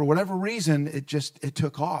for whatever reason, it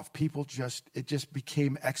took off. It just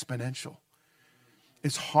became exponential.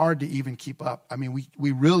 It's hard to even keep up. I mean,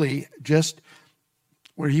 we really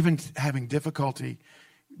we're even having difficulty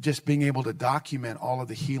just being able to document all of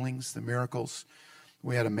the healings, the miracles.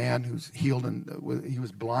 We had a man who's healed, and he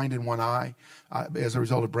was blind in one eye as a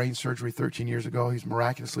result of brain surgery 13 years ago. He's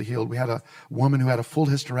miraculously healed. We had a woman who had a full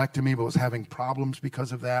hysterectomy but was having problems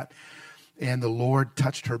because of that. And the Lord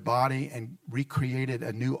touched her body and recreated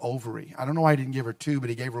a new ovary. I don't know why he didn't give her two, but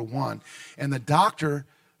he gave her one. And the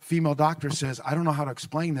female doctor says, I don't know how to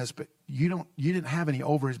explain this, but you didn't have any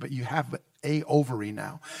ovaries, but you have a ovary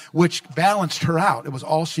now, which balanced her out. It was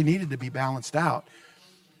all she needed to be balanced out.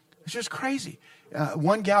 It's just crazy.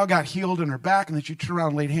 One gal got healed in her back, and then she turned around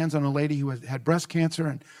and laid hands on a lady who had breast cancer,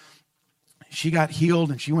 and she got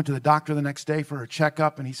healed, and she went to the doctor the next day for her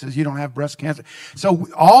checkup, and he says, you don't have breast cancer. So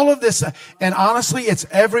all of this, and honestly, it's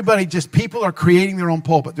everybody, just people are creating their own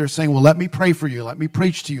pulpit. They're saying, well, let me pray for you. Let me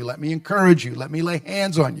preach to you. Let me encourage you. Let me lay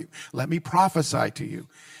hands on you. Let me prophesy to you.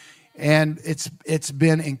 And it's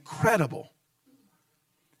been incredible.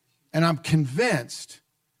 And I'm convinced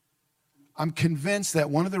that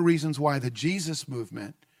one of the reasons why the Jesus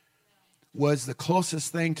movement was the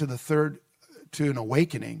closest thing to an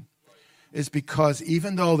awakening is because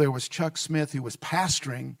even though there was Chuck Smith who was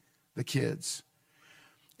pastoring the kids,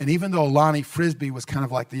 and even though Lonnie Frisbee was kind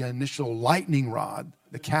of like the initial lightning rod,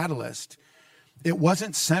 the catalyst, it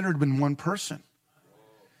wasn't centered in one person.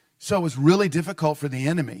 So it was really difficult for the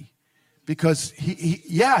enemy because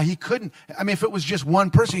he couldn't. I mean, if it was just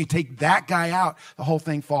one person, he'd take that guy out, the whole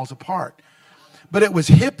thing falls apart. But it was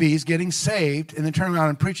hippies getting saved and then turning around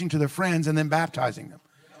and preaching to their friends and then baptizing them.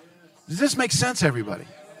 Does this make sense, everybody?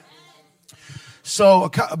 So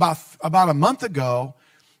about a month ago,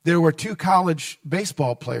 there were two college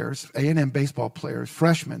baseball players, A&M baseball players,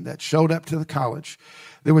 freshmen, that showed up to the college.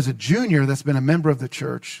 There was a junior that's been a member of the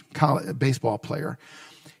church, baseball player.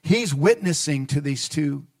 He's witnessing to these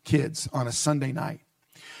two kids on a Sunday night.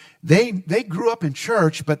 They grew up in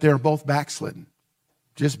church, but they're both backslidden,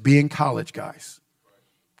 just being college guys.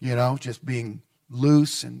 You know, just being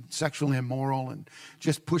loose and sexually immoral and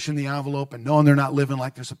just pushing the envelope and knowing they're not living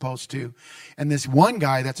like they're supposed to. And this one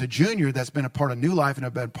guy that's a junior that's been a part of New Life and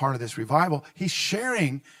have been part of this revival, he's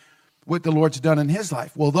sharing what the Lord's done in his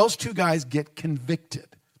life. Well, those two guys get convicted,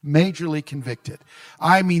 majorly convicted.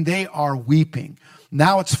 I mean, they are weeping.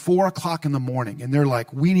 Now it's 4:00 in the morning, and they're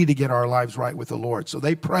like, we need to get our lives right with the Lord. So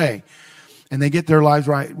they pray, and they get their lives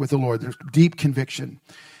right with the Lord. There's deep conviction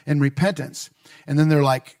and repentance. And then they're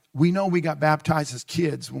like, we know we got baptized as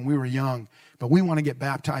kids when we were young, but we want to get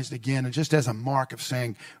baptized again. And just as a mark of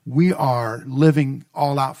saying we are living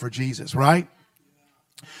all out for Jesus, right?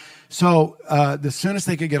 So the soonest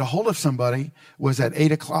they could get a hold of somebody was at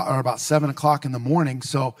 8:00 or about 7:00 in the morning.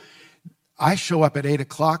 So I show up at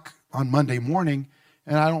 8:00 on Monday morning,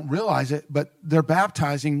 and I don't realize it, but they're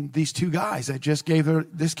baptizing these two guys that just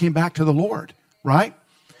this came back to the Lord, right?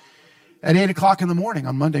 At 8:00 in the morning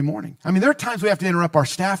on Monday morning. I mean, there are times we have to interrupt our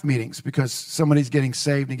staff meetings because somebody's getting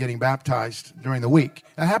saved and getting baptized during the week.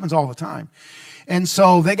 That happens all the time. And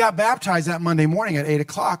so they got baptized that Monday morning at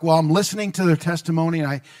 8:00. Well, I'm listening to their testimony,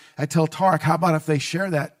 and I tell Tarek, how about if they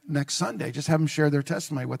share that next Sunday? Just have them share their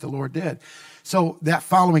testimony, what the Lord did. So that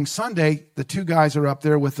following Sunday, the two guys are up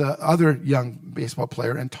there with the other young baseball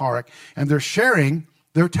player and Tarek, and they're sharing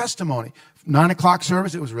their testimony. 9:00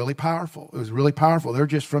 service, it was really powerful. It was really powerful. They're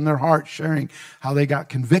just from their heart sharing how they got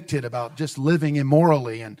convicted about just living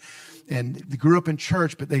immorally and they grew up in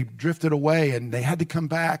church, but they drifted away and they had to come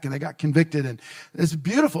back and they got convicted. And it's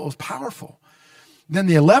beautiful. It was powerful. Then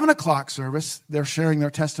the 11:00 service, they're sharing their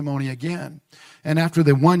testimony again. And after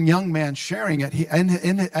the one young man sharing it,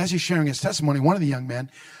 as he's sharing his testimony, one of the young men,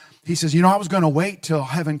 He says, I was going to wait till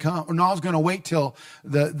heaven come. Or no, I was going to wait till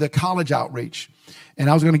the college outreach. And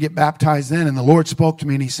I was going to get baptized then. And the Lord spoke to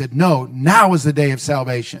me and he said, no, now is the day of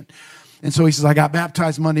salvation. And so he says, I got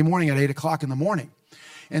baptized Monday morning at 8 o'clock in the morning.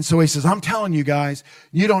 And so he says, I'm telling you guys,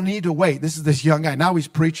 you don't need to wait. This is this young guy. Now he's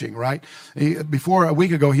preaching, right? Before a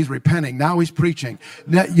week ago, he's repenting. Now he's preaching.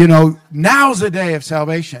 Now's the day of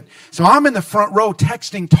salvation. So I'm in the front row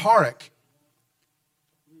texting Tarek,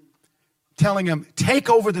 telling him, take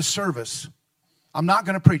over the service. I'm not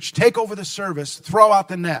going to preach. Take over the service. Throw out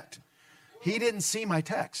the net. He didn't see my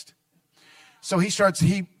text. So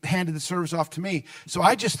he handed the service off to me. So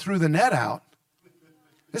I just threw the net out.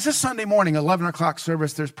 This is Sunday morning, 11 o'clock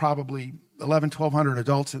service. There's probably 1,200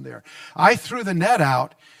 adults in there. I threw the net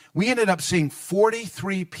out. We ended up seeing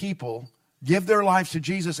 43 people give their lives to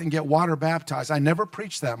Jesus and get water baptized. I never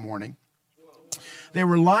preached that morning. They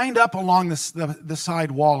were lined up along the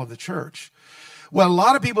side wall of the church. What a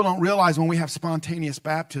lot of people don't realize when we have spontaneous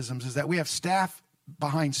baptisms is that we have staff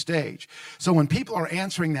behind stage. So when people are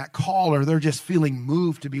answering that call or they're just feeling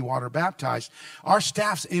moved to be water baptized, our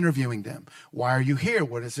staff's interviewing them. Why are you here?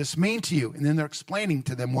 What does this mean to you? And then they're explaining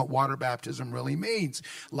to them what water baptism really means.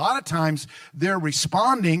 A lot of times they're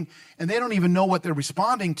responding and they don't even know what they're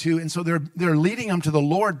responding to. And so they're leading them to the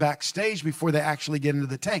Lord backstage before they actually get into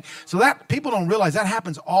the tank. So that people don't realize that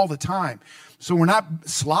happens all the time. So we're not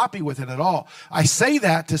sloppy with it at all. I say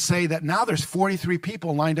that to say that now there's 43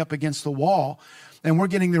 people lined up against the wall and we're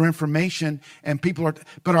getting their information and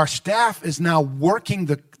but our staff is now working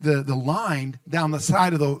the line down the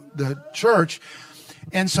side of the church.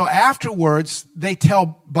 And so afterwards, they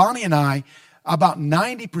tell Bonnie and I about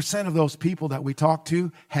 90% of those people that we talked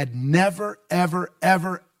to had never, ever,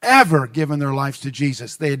 ever, ever given their lives to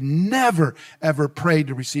Jesus. They had never, ever prayed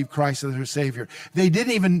to receive Christ as their Savior.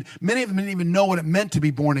 Many of them didn't even know what it meant to be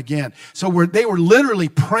born again. So they were literally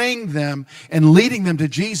praying them and leading them to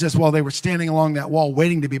Jesus while they were standing along that wall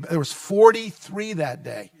waiting to be. There was 43 that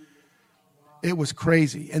day. It was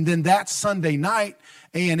crazy. And then that Sunday night,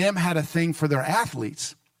 A&M had a thing for their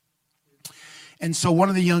athletes. And so one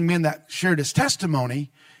of the young men that shared his testimony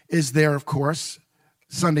is there, of course,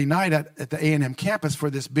 Sunday night at the A&M campus for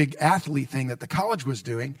this big athlete thing that the college was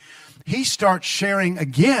doing. He starts sharing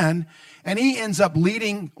again, and he ends up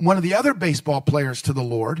leading one of the other baseball players to the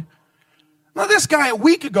Lord. Now, this guy a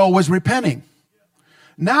week ago was repenting.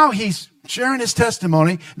 Now he's sharing his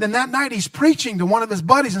testimony. Then that night he's preaching to one of his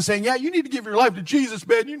buddies and saying, yeah, you need to give your life to Jesus,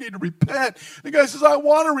 man. You need to repent. The guy says, I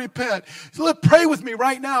want to repent. He said, pray with me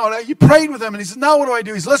right now. And he prayed with him. And he says, now what do I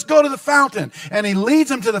do? He says, let's go to the fountain. And he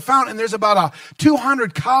leads him to the fountain. And there's about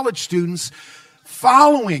 200 college students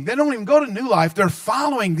following. They don't even go to New Life. They're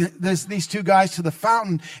following these two guys to the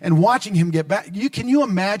fountain and watching him get back. Can you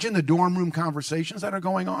imagine the dorm room conversations that are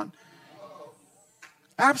going on?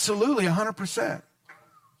 Absolutely, 100%.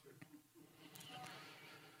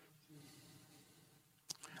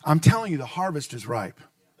 I'm telling you, the harvest is ripe.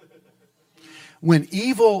 When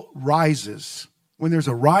evil rises, when there's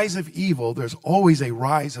a rise of evil, there's always a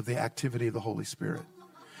rise of the activity of the Holy Spirit.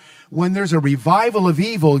 When there's a revival of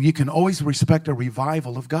evil, you can always respect a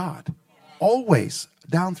revival of God. Always,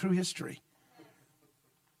 down through history.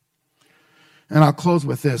 And I'll close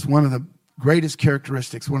with this. One of the greatest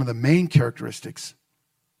characteristics, one of the main characteristics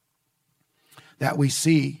that we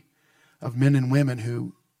see of men and women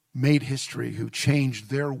who made history, who changed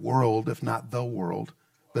their world, if not the world,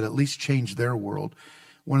 but at least changed their world.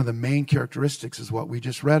 One of the main characteristics is what we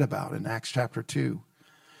just read about in Acts chapter 2.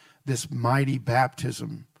 This mighty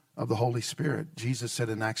baptism of the Holy Spirit. Jesus said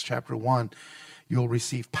in Acts chapter 1, you'll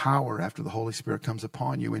receive power after the Holy Spirit comes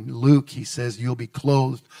upon you. In Luke, he says you'll be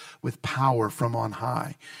clothed with power from on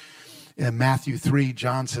high. In Matthew 3,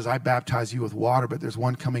 John says, I baptize you with water, but there's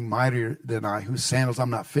one coming mightier than I, whose sandals I'm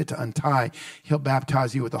not fit to untie. He'll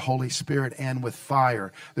baptize you with the Holy Spirit and with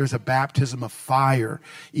fire. There's a baptism of fire,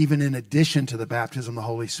 even in addition to the baptism of the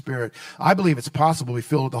Holy Spirit. I believe it's possible to be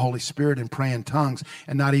filled with the Holy Spirit and pray in tongues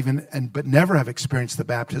but never have experienced the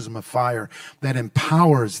baptism of fire that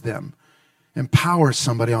empowers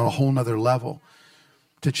somebody on a whole nother level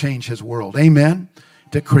to change his world. Amen?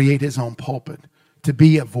 To create his own pulpit. To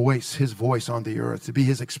be a voice, his voice on the earth, to be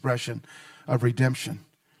his expression of redemption.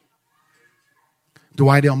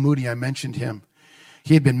 Dwight L. Moody, I mentioned him.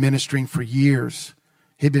 He had been ministering for years.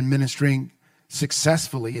 He'd been ministering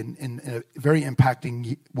successfully in a very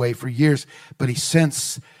impacting way for years, but he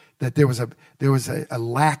sensed that there was a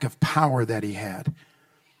lack of power that he had.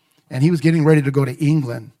 And he was getting ready to go to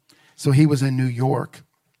England, so he was in New York.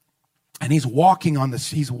 And he's walking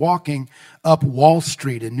up Wall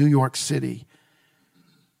Street in New York City.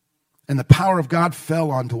 And the power of God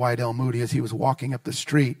fell on Dwight L. Moody as he was walking up the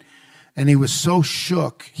street. And he was so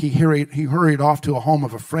shook, he hurried off to a home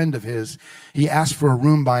of a friend of his. He asked for a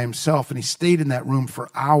room by himself, and he stayed in that room for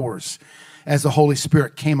hours as the Holy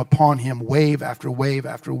Spirit came upon him, wave after wave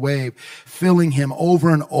after wave, filling him over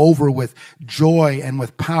and over with joy and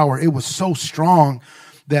with power. It was so strong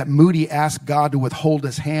that Moody asked God to withhold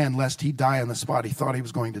his hand lest he die on the spot. He thought he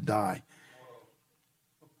was going to die.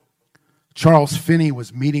 Charles Finney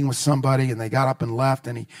was meeting with somebody, and they got up and left,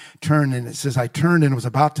 and he turned, and it says, I turned and was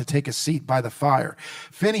about to take a seat by the fire.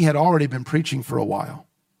 Finney had already been preaching for a while.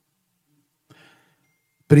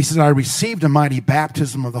 But he says, I received a mighty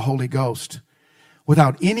baptism of the Holy Ghost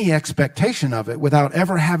without any expectation of it, without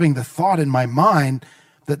ever having the thought in my mind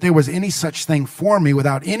that there was any such thing for me,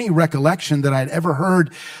 without any recollection that I'd ever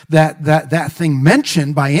heard that thing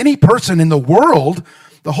mentioned by any person in the world.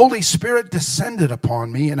 The Holy Spirit descended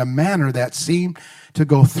upon me in a manner that seemed to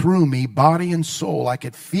go through me, body and soul. I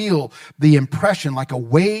could feel the impression like a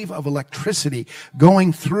wave of electricity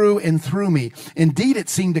going through and through me. Indeed, it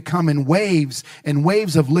seemed to come in waves and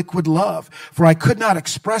waves of liquid love, for I could not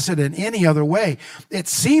express it in any other way. It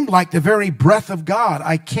seemed like the very breath of God.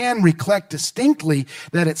 I can recollect distinctly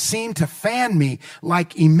that it seemed to fan me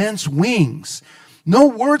like immense wings. No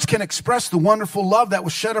words can express the wonderful love that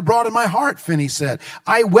was shed abroad in my heart, Finney said.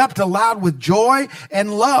 I wept aloud with joy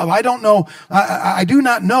and love. I do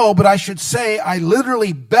not know, but I should say I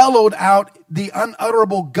literally bellowed out the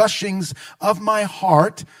unutterable gushings of my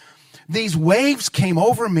heart. These waves came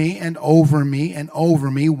over me and over me and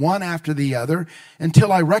over me, one after the other,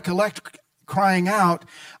 until I recollect crying out,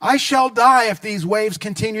 I shall die if these waves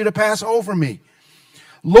continue to pass over me.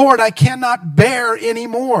 Lord, I cannot bear any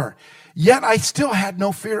more. Yet I still had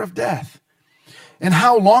no fear of death. And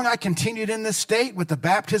how long I continued in this state with the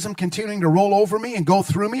baptism continuing to roll over me and go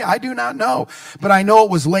through me, I do not know. But I know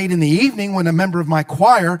it was late in the evening when a member of my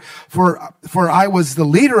choir, for I was the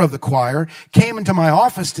leader of the choir, came into my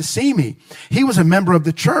office to see me. He was a member of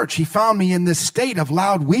the church. He found me in this state of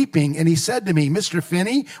loud weeping, and he said to me, Mr.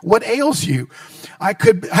 Finney, what ails you? I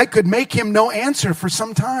could make him no answer for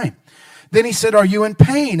some time. Then he said, are you in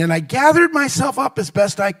pain? And I gathered myself up as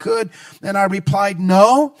best I could, and I replied,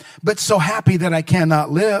 no, but so happy that I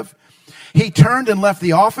cannot live. He turned and left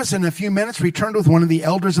the office, and in a few minutes returned with one of the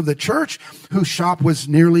elders of the church, whose shop was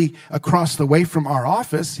nearly across the way from our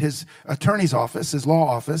office, his attorney's office, his law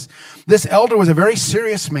office. This elder was a very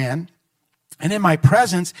serious man, and in my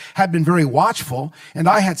presence had been very watchful, and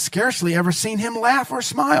I had scarcely ever seen him laugh or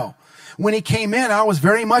smile. When he came in, I was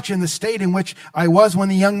very much in the state in which I was when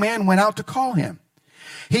the young man went out to call him.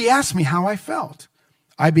 He asked me how I felt.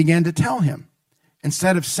 I began to tell him.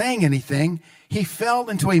 Instead of saying anything, he fell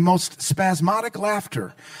into a most spasmodic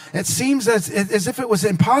laughter. It seems as if it was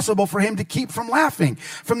impossible for him to keep from laughing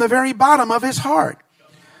from the very bottom of his heart.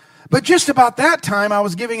 But just about that time, I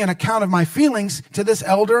was giving an account of my feelings to this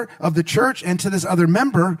elder of the church and to this other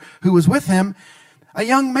member who was with him. A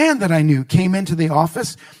young man that I knew came into the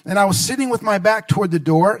office, and I was sitting with my back toward the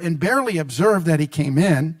door and barely observed that he came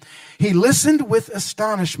in. He listened with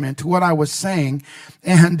astonishment to what I was saying,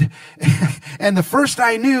 and the first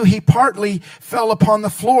I knew, he partly fell upon the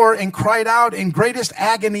floor and cried out in greatest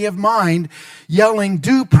agony of mind, yelling,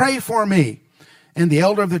 do pray for me. And the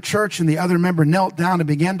elder of the church and the other member knelt down and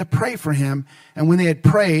began to pray for him. And when they had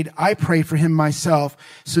prayed, I prayed for him myself.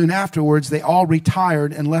 Soon afterwards, they all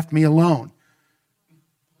retired and left me alone.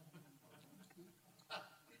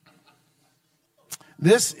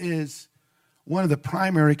 This is one of the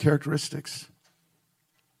primary characteristics.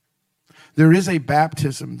 There is a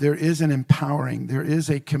baptism, there is an empowering, there is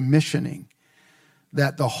a commissioning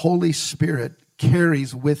that the Holy Spirit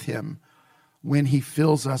carries with him when he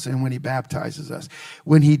fills us and when he baptizes us.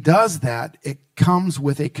 When he does that, it comes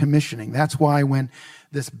with a commissioning. That's why when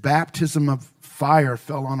this baptism of fire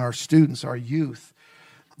fell on our students, our youth,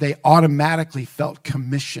 they automatically felt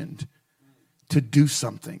commissioned to do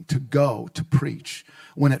something, to go, to preach.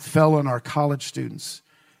 When it fell on our college students,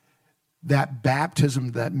 that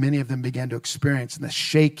baptism that many of them began to experience, and the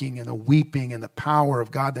shaking and the weeping and the power of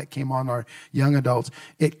God that came on our young adults,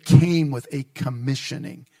 it came with a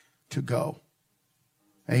commissioning to go.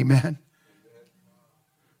 Amen.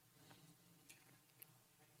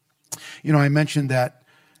 You know, I mentioned that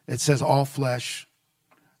it says all flesh,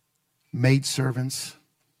 maidservants,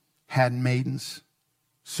 handmaidens,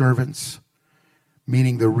 servants,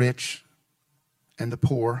 meaning the rich and the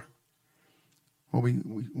poor. Well,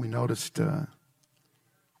 we noticed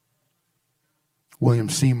William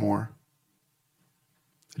Seymour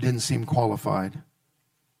didn't seem qualified,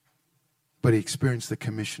 but he experienced the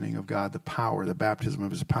commissioning of God, the power, the baptism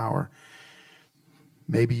of his power.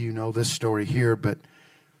 Maybe you know this story here, but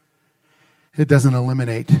it doesn't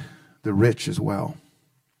eliminate the rich as well.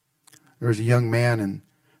 There was a young man in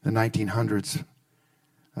the 1900s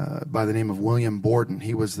by the name of William Borden.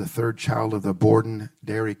 He was the third child of the Borden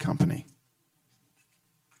Dairy Company.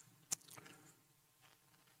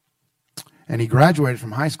 And he graduated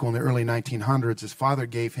from high school in the early 1900s. His father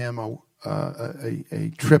gave him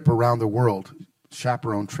a trip around the world,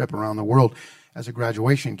 chaperone trip around the world as a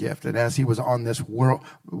graduation gift. And as he was on this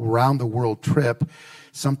around the world trip,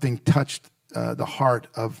 something touched the heart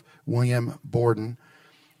of William Borden.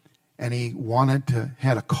 And he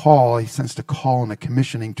had a call, he sensed a call and a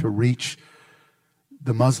commissioning to reach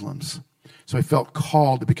the Muslims. So he felt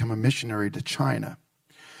called to become a missionary to China.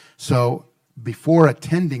 So before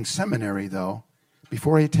attending seminary,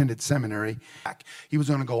 before he attended seminary, he was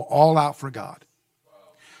going to go all out for God.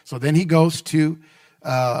 So then he goes to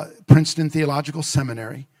Princeton Theological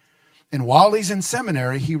Seminary. And while he's in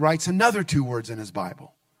seminary, he writes another 2 words in his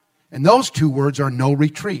Bible. And those 2 words are no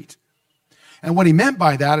retreat. And what he meant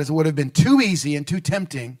by that is it would have been too easy and too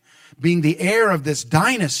tempting, being the heir of this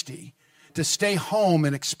dynasty, to stay home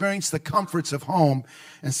and experience the comforts of home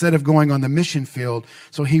instead of going on the mission field.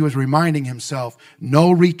 So he was reminding himself,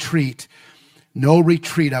 no retreat, no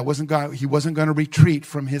retreat. He wasn't going to retreat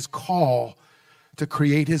from his call to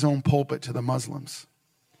create his own pulpit to the Muslims.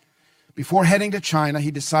 Before heading to China,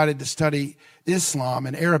 he decided to study Islam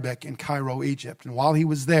and Arabic in Cairo, Egypt. And while he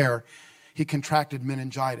was there, he contracted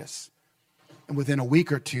meningitis. And within a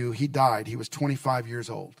week or 2, he died. He was 25 years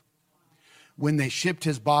old. When they shipped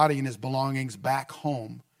his body and his belongings back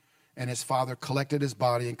home, and his father collected his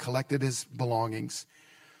body and collected his belongings,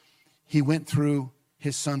 he went through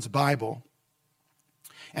his son's Bible,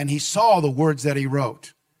 and he saw the words that he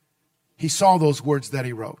wrote. He saw those words that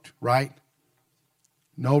he wrote, right?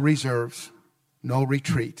 No reserves, no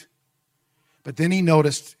retreat. But then he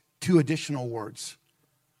noticed 2 additional words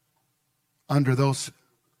under those: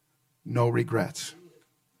 no regrets.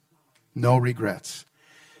 No regrets.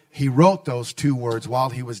 He wrote those 2 words while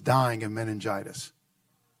he was dying of meningitis.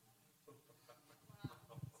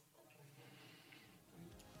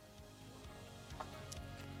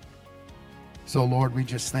 So, Lord, we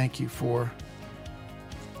just thank you for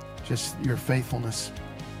just your faithfulness.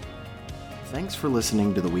 Thanks for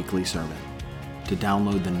listening to the weekly sermon. To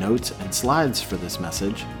download the notes and slides for this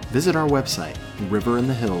message, visit our website,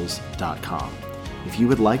 riverinthehills.com. If you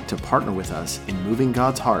would like to partner with us in moving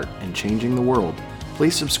God's heart and changing the world,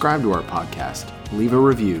 please subscribe to our podcast, leave a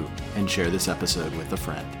review, and share this episode with a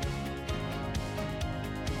friend.